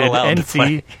I'm rated not allowed NC.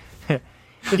 to play.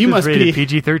 You must rated be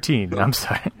PG-13. I'm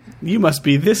sorry. You must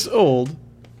be this old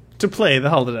to play the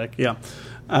holodeck. Yeah.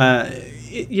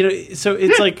 So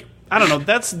it's like, I don't know.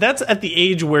 That's at the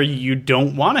age where you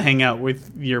don't want to hang out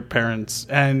with your parents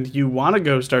and you want to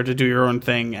go start to do your own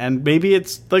thing. And maybe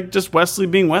it's like just Wesley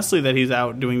being Wesley that he's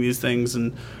out doing these things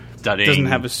and studying, doesn't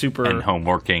have a super and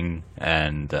homeworking,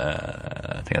 and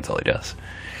I think that's all he does.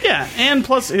 Yeah, and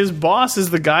plus his boss is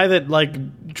the guy that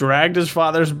like dragged his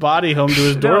father's body home to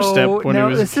his doorstep when he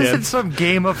was a kid. This isn't some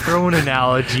Game of Thrones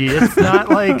analogy. It's not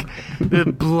like the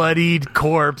bloodied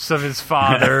corpse of his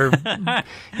father, well,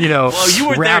 you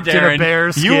were wrapped there, Darren. in a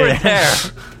bear skin. You were there.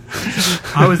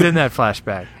 I was in that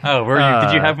flashback. Oh, were you?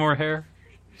 Did you have more hair?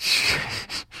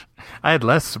 I had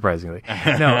less, surprisingly.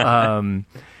 No.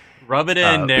 Rub it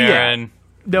in, Darren. Yeah.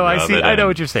 No, I see. I know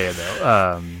what you're saying,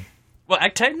 though. Well,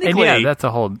 technically, and that's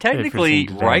a whole. Technically,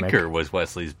 Riker was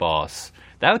Wesley's boss.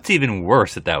 That's even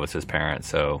worse that was his parent.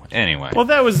 So anyway, well,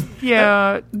 that was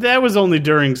that was only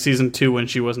during season 2 when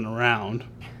she wasn't around.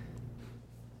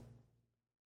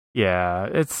 Yeah,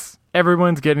 it's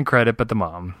everyone's getting credit, but the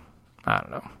mom. I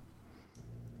don't know.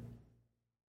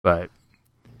 But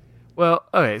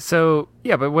okay, so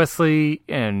yeah, but Wesley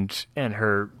and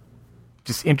her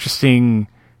just interesting.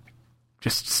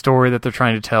 Just story that they're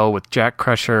trying to tell with Jack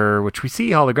Crusher, which we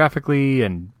see holographically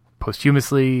and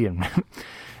posthumously, and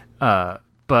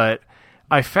but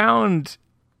I found,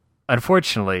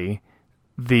 unfortunately,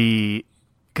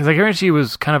 because I guarantee she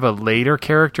was kind of a later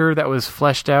character that was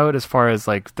fleshed out as far as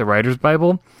like the Writer's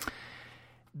Bible.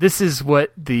 This is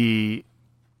what the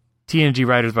TNG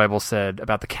Writer's Bible said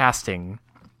about the casting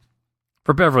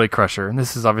for Beverly Crusher. And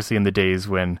this is obviously in the days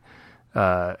when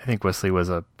I think Wesley was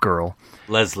a girl.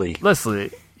 Leslie,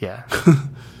 yeah.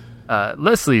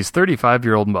 Leslie's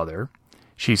 35-year-old mother.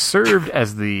 She served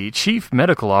as the chief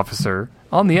medical officer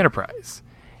on the Enterprise.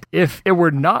 If it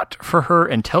were not for her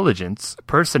intelligence,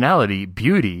 personality,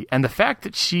 beauty, and the fact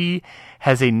that she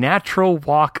has a natural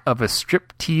walk of a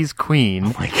striptease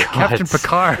queen, Captain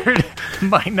Picard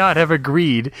might not have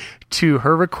agreed to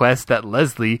her request that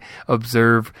Leslie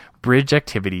observe bridge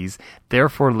activities,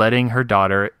 therefore letting her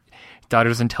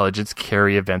daughter's intelligence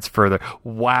carry events further.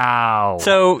 Wow.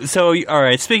 So all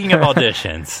right, speaking of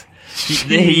auditions...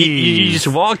 You just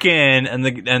walk in, and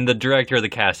the director of the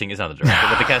casting is not the director,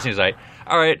 but the casting is like,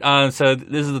 all right, so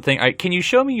this is the thing. All right, can you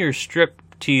show me your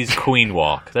striptease queen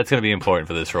walk? That's going to be important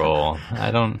for this role.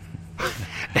 I don't...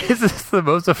 Is this the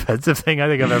most offensive thing I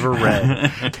think I've ever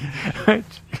read?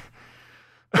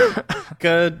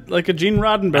 like a Gene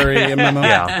Roddenberry MMO.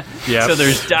 Yeah. So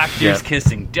there's doctors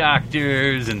kissing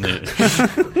doctors, and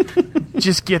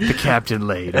just get the captain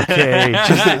laid, okay?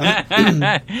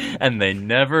 And they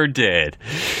never did.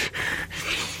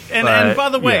 And by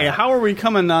the way, how are we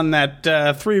coming on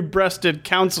that three-breasted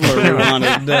counselor we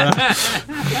wanted?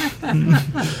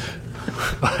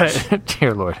 But,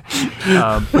 dear Lord.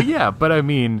 But I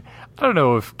mean, I don't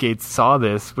know if Gates saw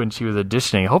this when she was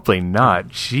auditioning. Hopefully not.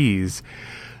 Jeez.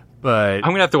 But I'm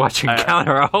going to have to watch you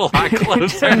counter a whole lot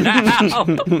closer now.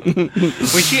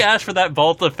 When she asked for that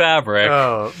bolt of fabric.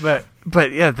 Oh,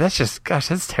 but yeah, that's just, gosh,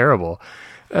 that's terrible.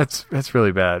 That's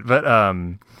really bad. But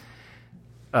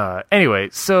anyway,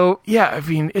 so yeah, I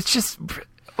mean, it's just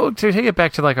to take it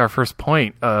back to like our first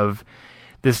point of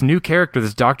this new character,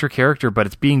 this doctor character, but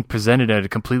it's being presented in a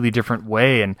completely different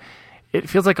way, and it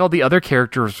feels like all the other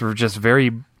characters were just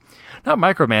very, not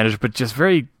micromanaged, but just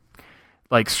very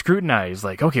like scrutinized.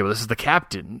 Like, okay, well, this is the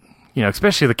captain,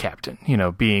 especially the captain,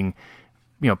 being,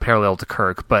 parallel to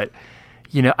Kirk. But,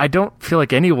 I don't feel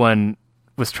like anyone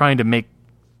was trying to make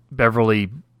Beverly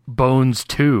Bones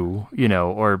 2,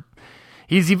 or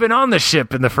he's even on the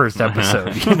ship in the first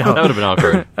episode. That would have been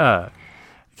awkward.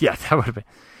 Yeah, that would have been.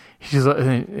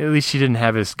 At least she didn't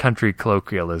have his country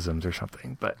colloquialisms or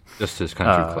something. But just his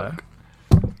country cloak.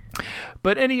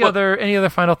 But any other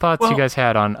final thoughts you guys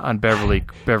had on Beverly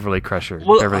Crusher,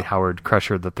 Beverly Howard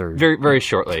Crusher the Third? Very very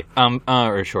shortly.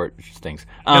 Or short things.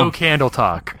 No candle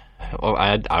talk. Well,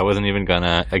 I wasn't even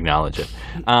gonna acknowledge it.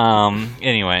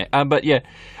 Anyway, but yeah,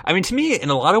 I mean, to me,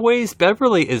 in a lot of ways,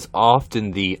 Beverly is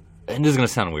often the, and this is gonna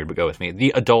sound weird, but go with me,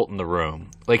 the adult in the room.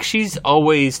 Like, she's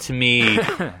always, to me,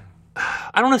 I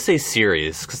don't want to say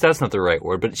serious, because that's not the right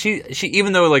word, but she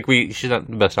even though like she's not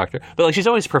the best doctor, but like she's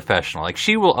always professional. Like,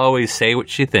 she will always say what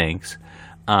she thinks,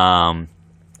 even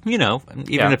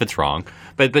if it's wrong.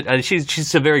 But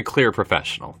she's a very clear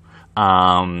professional.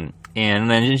 And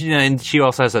then and she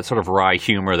also has that sort of wry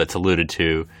humor that's alluded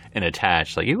to and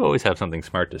attached. Like, you always have something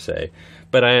smart to say.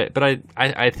 But I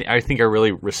think I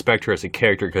really respect her as a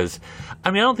character, because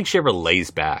I mean, I don't think she ever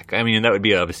lays back. I mean, that would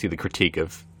be obviously the critique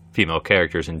of female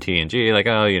characters in TNG, like,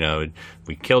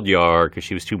 we killed Yar because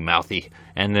she was too mouthy,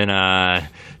 and then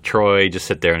Troy just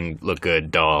sit there and look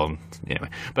good, doll. Anyway,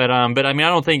 but I mean, I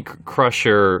don't think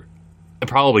Crusher,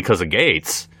 probably because of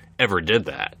Gates, ever did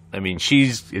that. I mean, if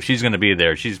she's going to be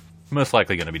there, she's most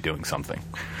likely going to be doing something.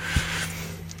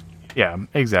 Yeah,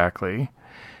 exactly.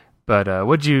 But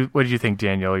what do you think,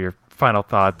 Daniel? Your final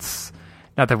thoughts?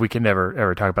 Not that we can never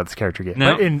ever talk about this character again,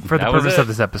 but for the purpose of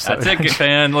this episode. That's it,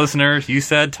 fan listeners. You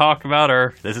said talk about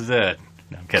her. This is it.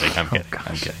 No, I'm kidding. I'm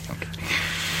kidding.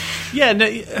 Yeah, no,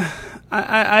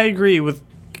 I agree with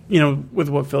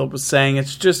what Phillip was saying.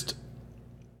 It's just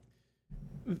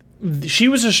she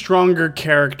was a stronger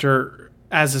character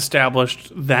as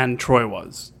established than Troy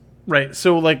was, right?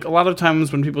 So like a lot of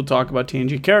times when people talk about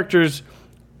TNG characters,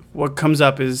 what comes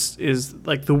up is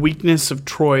like the weakness of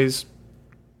Troy's.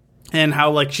 And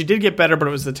how, like, she did get better, but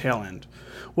it was the tail end.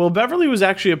 Well, Beverly was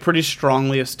actually a pretty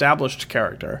strongly established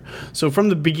character. So from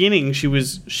the beginning, she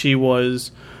was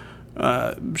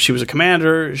a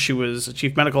commander. She was a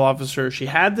chief medical officer. She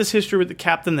had this history with the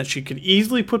captain that she could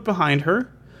easily put behind her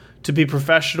to be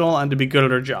professional and to be good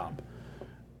at her job.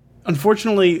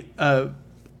 Unfortunately,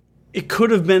 it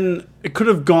could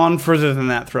have gone further than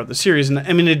that throughout the series. And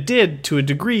I mean, it did to a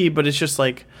degree, but it's just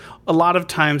like, a lot of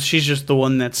times she's just the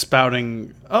one that's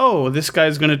spouting, oh, this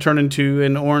guy's going to turn into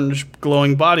an orange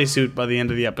glowing bodysuit by the end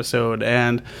of the episode.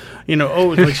 And,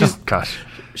 like she's... Gosh.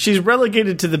 she's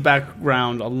relegated to the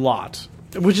background a lot,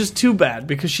 which is too bad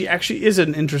because she actually is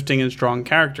an interesting and strong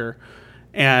character.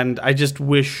 And I just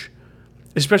wish,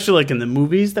 especially like in the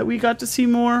movies, that we got to see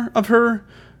more of her.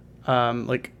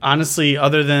 Like, honestly,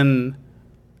 other than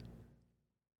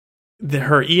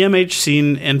her EMH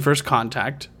scene in First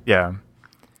Contact. Yeah.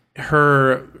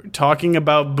 Her talking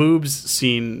about boobs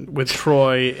scene with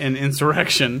Troy in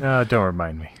Insurrection. Don't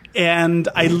remind me. And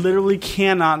I literally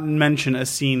cannot mention a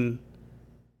scene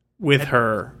with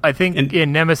her. I think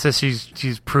in Nemesis,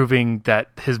 she's proving that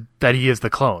he is the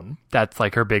clone. That's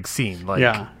like her big scene. Like,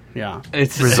 yeah.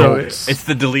 It's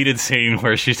the deleted scene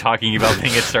where she's talking about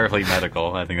being at Starfleet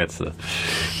Medical. I think that's the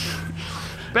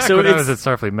back when I was at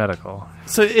Starfleet Medical.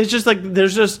 So it's just like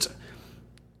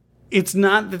it's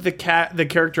not that the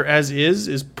character as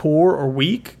is poor or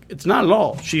weak. It's not at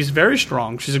all. She's very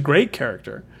strong. She's a great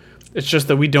character. It's just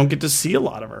that we don't get to see a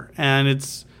lot of her, and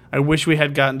I wish we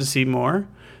had gotten to see more.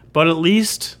 But at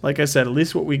least, like I said, at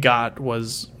least what we got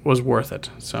was worth it.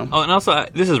 So. Oh, and also,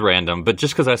 this is random, but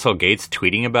just because I saw Gates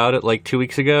tweeting about it like 2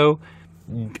 weeks ago,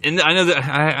 and I know that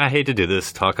I hate to do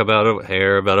this, talk about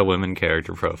a women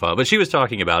character profile, but she was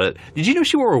talking about it. Did you know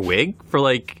she wore a wig for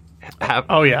like half?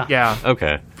 Oh yeah, yeah.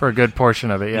 Okay, for a good portion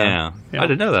of it. Yeah. I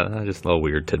didn't know that. Just a little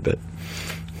weird tidbit.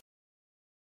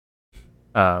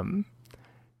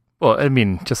 Well, I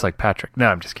mean, just like Patrick. No,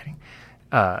 I'm just kidding.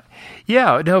 But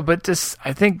just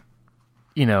I think,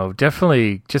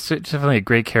 definitely a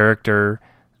great character.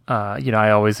 I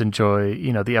always enjoy,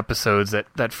 the episodes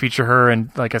that feature her, and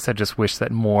like I said, just wish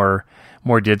that more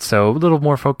did so. A little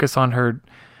more focus on her,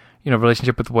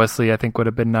 relationship with Wesley, I think would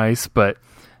have been nice. But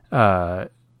yeah,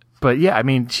 I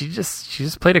mean, she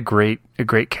just played a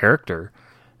great character.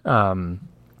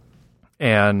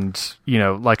 And,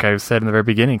 like I said in the very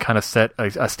beginning, kind of set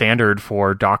a standard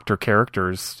for Doctor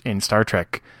characters in Star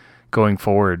Trek going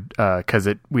forward, because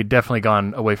we'd definitely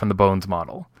gone away from the Bones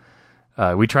model.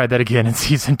 We tried that again in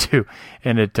season 2,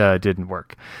 and it didn't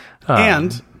work.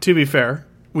 And, to be fair,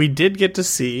 we did get to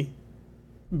see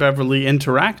Beverly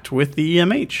interact with the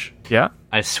EMH. Yeah.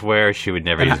 I swear she would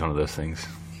never use one of those things.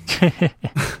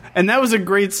 And that was a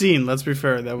great scene. Let's be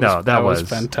fair. That was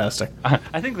fantastic.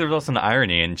 I think there was also an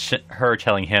irony in her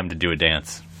telling him to do a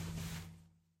dance.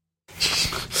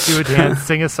 Do a dance,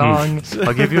 sing a song.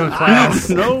 I'll give you a class.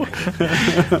 No.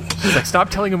 She's like, stop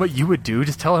telling him what you would do.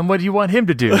 Just tell him what you want him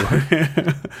to do.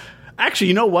 Actually,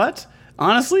 you know what?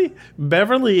 Honestly,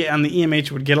 Beverly and the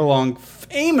EMH would get along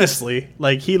famously.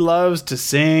 Like, he loves to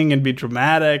sing and be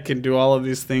dramatic and do all of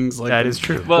these things. Like that is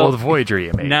true. Well, the Voyager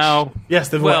EMH. Now, yes,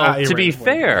 to be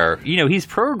fair, he's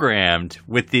programmed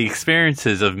with the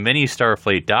experiences of many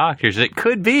Starfleet doctors. It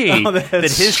could be that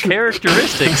his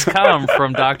characteristics come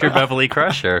from Dr. Beverly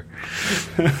Crusher.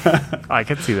 I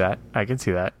can see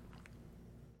that.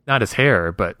 Not his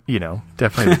hair, but,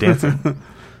 definitely the dancing.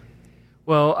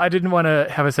 Well, I didn't want to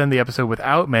have us end the episode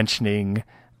without mentioning,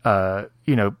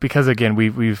 because again,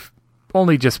 we've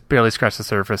only just barely scratched the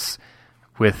surface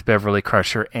with Beverly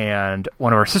Crusher, and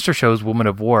one of our sister shows, Woman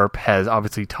of Warp, has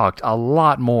obviously talked a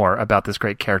lot more about this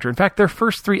great character. In fact, their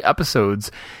first 3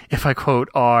 episodes, if I quote,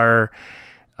 are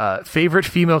favorite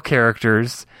female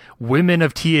characters, women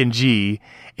of TNG,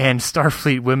 and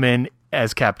Starfleet women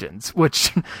as captains,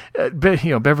 which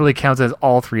Beverly counts as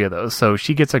all 3 of those. So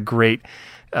she gets a great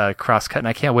cross-cut, and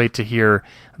I can't wait to hear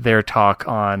their talk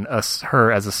on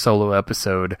her as a solo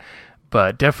episode,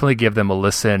 but definitely give them a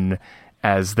listen,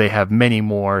 as they have many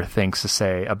more things to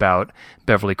say about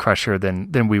Beverly Crusher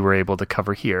than we were able to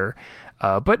cover here.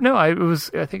 But no, I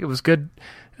think it was good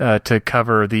to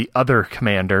cover the other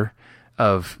commander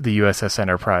of the U.S.S.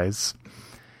 Enterprise.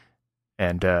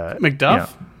 And McDuff?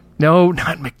 No,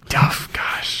 not McDuff,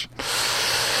 gosh.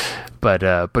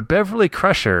 But Beverly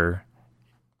Crusher,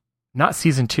 not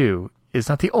season 2, is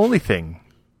not the only thing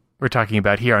we're talking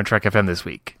about here on Trek FM this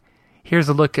week. Here's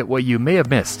a look at what you may have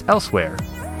missed elsewhere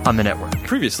on the network.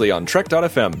 Previously on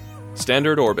Trek.fm,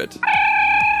 Standard Orbit.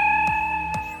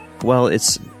 Well,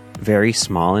 it's very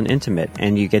small and intimate,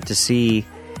 and you get to see,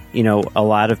 a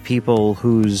lot of people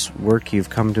whose work you've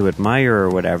come to admire or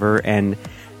whatever, and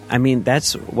I mean,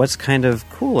 that's what's kind of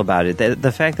cool about it.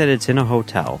 The fact that it's in a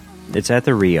hotel, it's at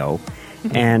the Rio,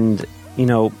 and,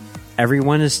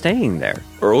 everyone is staying there.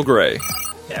 Earl Grey.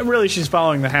 Yeah, really, she's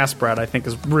following the Hasbrat, I think,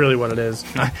 is really what it is.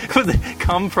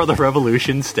 Come for the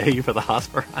revolution, stay for the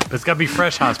Hasbrat. It's got to be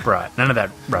fresh Hasbrat. None of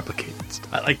that replicated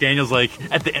stuff. Like Daniel's like,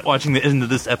 watching the end of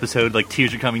this episode, like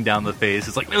tears are coming down the face.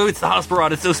 It's like, no, it's the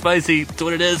Hasbrat. It's so spicy. It's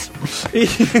what it is.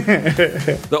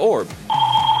 The Orb.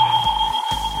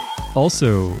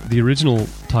 Also, the original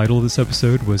title of this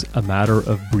episode was A Matter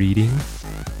of Breeding,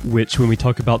 which when we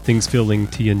talk about things feeling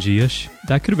TNG-ish,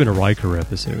 That could have been a Riker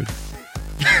episode.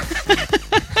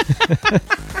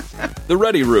 The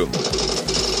Ready Room.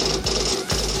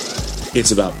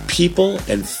 It's about people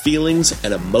and feelings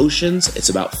and emotions. It's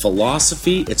about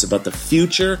philosophy. It's about the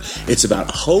future. It's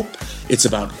about hope. It's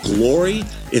about glory.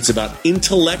 It's about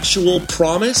intellectual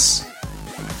promise.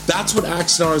 That's what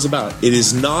Axanar is about. It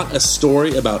is not a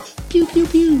story about pew, pew,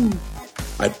 pew.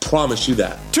 I promise you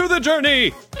that. To the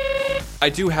journey! I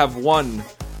do have one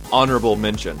honorable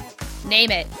mention.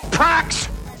 Name it. Proulx!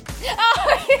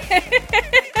 Oh.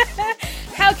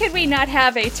 How could we not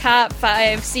have a top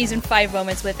 5 season 5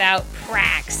 moments without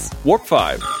Proulx? Warp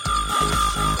 5.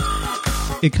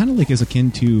 It kind of like is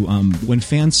akin to when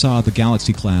fans saw the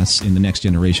Galaxy class in The Next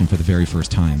Generation for the very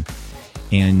first time,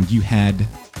 and you had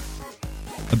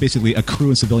basically a crew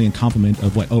and civilian complement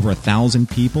of over 1,000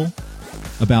 people.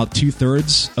 About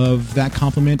 2/3 of that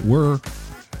complement were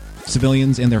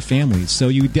civilians and their families. So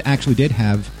you actually did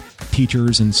have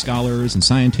teachers and scholars and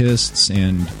scientists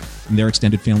and their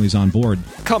extended families on board.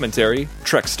 Commentary,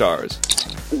 Trek Stars.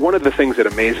 One of the things that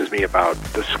amazes me about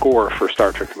the score for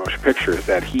Star Trek The Motion Picture is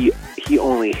that he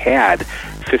only had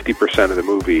 50% of the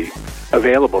movie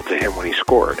available to him when he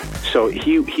scored. So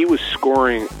he was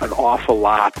scoring an awful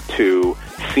lot to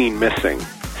scene missing.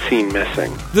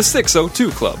 The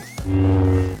 602 Club.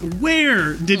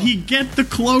 Where did he get the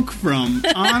cloak from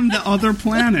on the other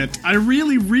planet? I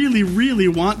really, really, really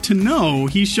want to know.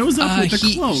 He shows up with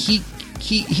the cloak.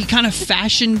 He kind of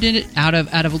fashioned it out of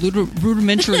a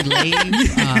rudimentary lathe.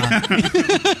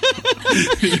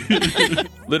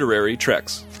 Literary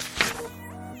Treks.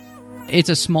 It's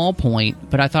a small point,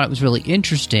 but I thought it was really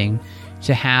interesting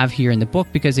to have here in the book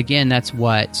because, again, that's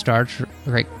what Star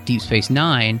Trek Deep Space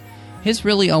Nine has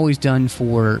really always done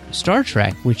for Star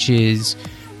Trek, which is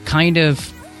kind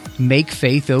of make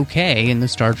faith okay in the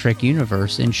Star Trek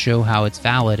universe and show how it's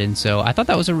valid. And so I thought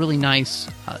that was a really nice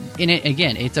in it.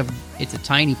 Again, it's a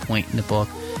tiny point in the book,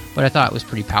 but I thought it was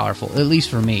pretty powerful, at least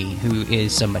for me, who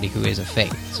is somebody who is a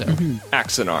faith. So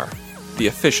Axanar, the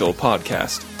official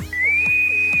podcast.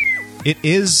 It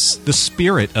is the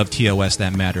spirit of TOS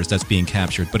that matters that's being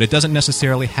captured, but it doesn't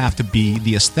necessarily have to be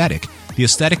the aesthetic. The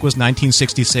aesthetic was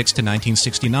 1966 to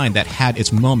 1969. That had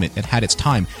its moment. It had its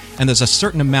time. And there's a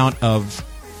certain amount of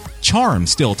charm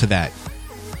still to that.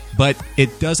 But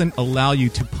it doesn't allow you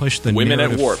to push the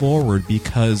narrative forward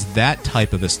because that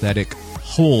type of aesthetic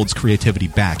holds creativity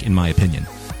back, in my opinion.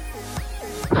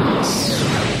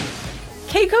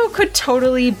 Keiko could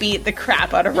totally beat the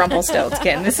crap out of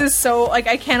Rumpelstiltskin. This is so,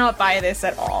 I cannot buy this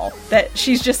at all. That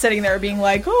she's just sitting there being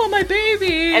like, oh, my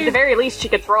baby. At the very least, she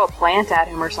could throw a plant at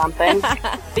him or something.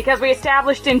 Because we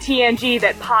established in TNG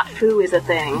that pot poo is a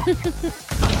thing.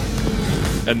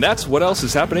 And that's what else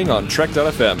is happening on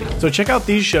Trek.fm. So check out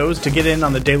these shows to get in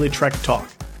on the daily Trek talk.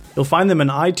 You'll find them in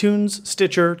iTunes,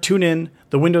 Stitcher, TuneIn,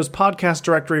 the Windows podcast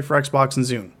directory for Xbox and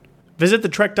Zune. Visit the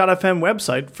Trek.fm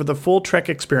website for the full Trek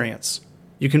experience.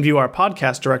 You can view our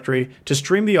podcast directory to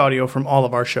stream the audio from all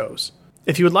of our shows.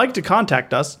 If you would like to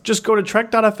contact us, just go to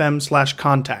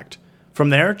trek.fm/contact.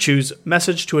 From there, choose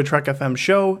Message to a Trek FM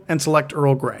show and select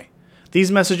Earl Grey.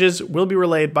 These messages will be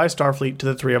relayed by Starfleet to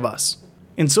the three of us.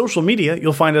 In social media,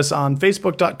 you'll find us on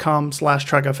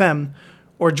facebook.com/trekfm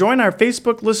or join our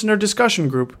Facebook listener discussion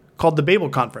group called the Babel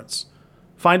Conference.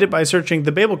 Find it by searching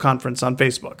the Babel Conference on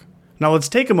Facebook. Now let's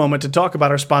take a moment to talk about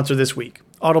our sponsor this week,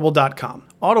 Audible.com.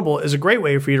 Audible is a great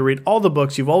way for you to read all the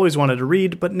books you've always wanted to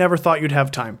read but never thought you'd have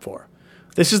time for.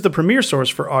 This is the premier source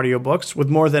for audiobooks with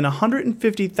more than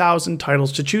 150,000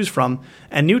 titles to choose from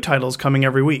and new titles coming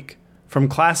every week. From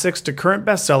classics to current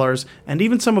bestsellers and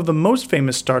even some of the most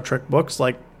famous Star Trek books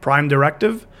like Prime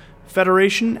Directive,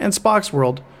 Federation, and Spock's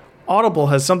World, Audible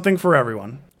has something for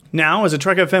everyone. Now, as a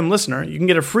Trek FM listener, you can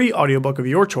get a free audiobook of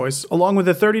your choice along with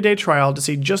a 30-day trial to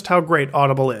see just how great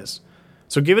Audible is.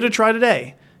 So give it a try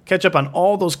today. Catch up on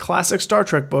all those classic Star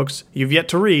Trek books you've yet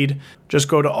to read. Just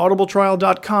go to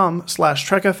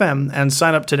audibletrial.com/trekfm and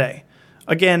sign up today.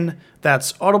 Again,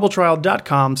 that's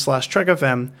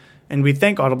audibletrial.com/trekfm, and we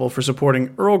thank Audible for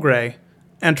supporting Earl Grey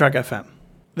and Trek FM.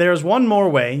 There's one more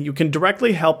way you can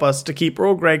directly help us to keep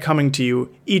Earl Grey coming to you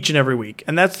each and every week,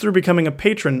 and that's through becoming a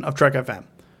patron of Trek FM.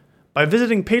 By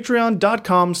visiting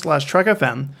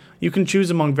patreon.com/trekfm, you can choose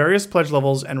among various pledge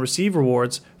levels and receive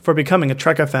rewards for becoming a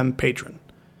Trek FM patron.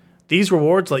 These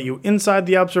rewards let you inside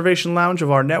the observation lounge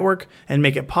of our network and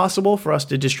make it possible for us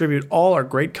to distribute all our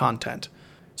great content.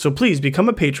 So please become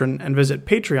a patron and visit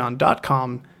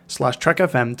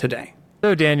patreon.com/trekfm today.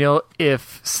 So Daniel,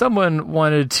 if someone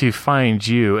wanted to find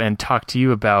you and talk to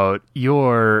you about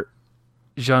your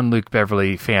Jean-Luc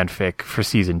Beverly fanfic for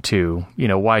season 2.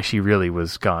 Why she really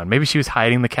was gone. Maybe she was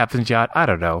hiding the captain's yacht. I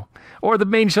don't know. Or the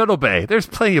main shuttle bay. There's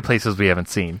plenty of places we haven't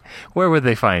seen. Where would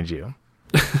they find you?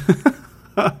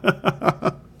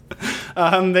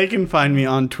 They can find me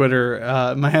on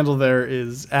Twitter. My handle there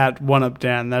is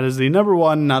 @OneUpDan. That is the number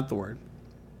 1, not the word.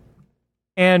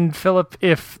 And Philip,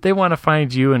 if they want to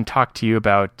find you and talk to you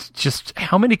about just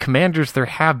how many commanders there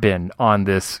have been on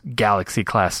this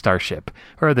Galaxy-class starship,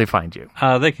 where do they find you?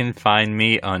 They can find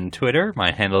me on Twitter.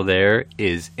 My handle there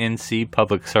is NC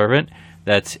Public Servant.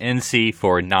 That's NC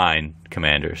for 9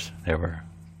 commanders. There were.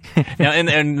 Now,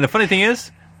 and the funny thing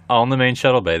is, all in the main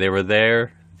shuttle bay. They were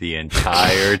there the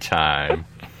entire time.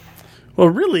 Well,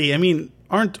 really, I mean,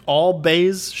 aren't all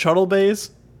bays shuttle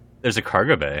bays? There's a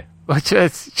cargo bay.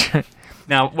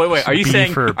 Now, wait. Are you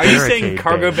saying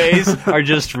cargo bays are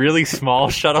just really small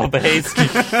shuttle bays?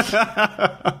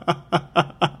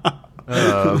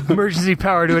 Emergency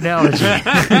power to analogy.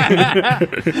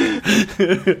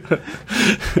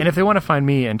 And if they want to find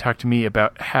me and talk to me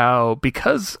about how,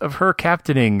 because of her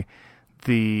captaining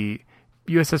the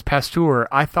U.S.S. Pasteur,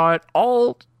 I thought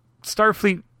all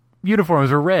Starfleet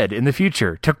uniforms were red in the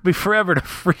future. Took me forever to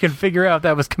freaking figure out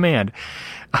that was command.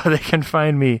 They can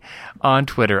find me on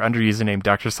Twitter under username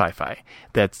Dr. Sci-Fi.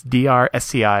 That's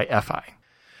DRSCIFI.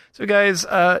 So guys,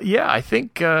 I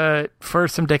think for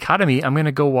some dichotomy, I'm going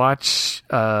to go watch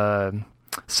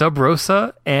Sub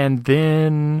Rosa, and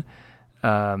then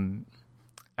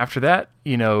after that,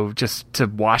 just to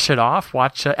wash it off,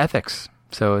 watch Ethics.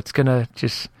 So it's going to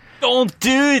just... Don't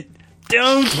do it!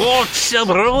 Don't watch Sub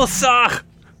Rosa!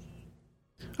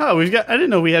 Oh, I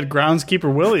didn't know we had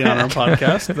Groundskeeper Willie on our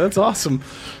podcast. That's awesome.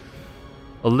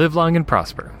 Well, live long and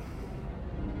prosper.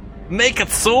 Make it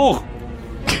so!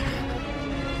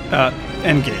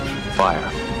 Engage.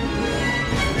 Fire.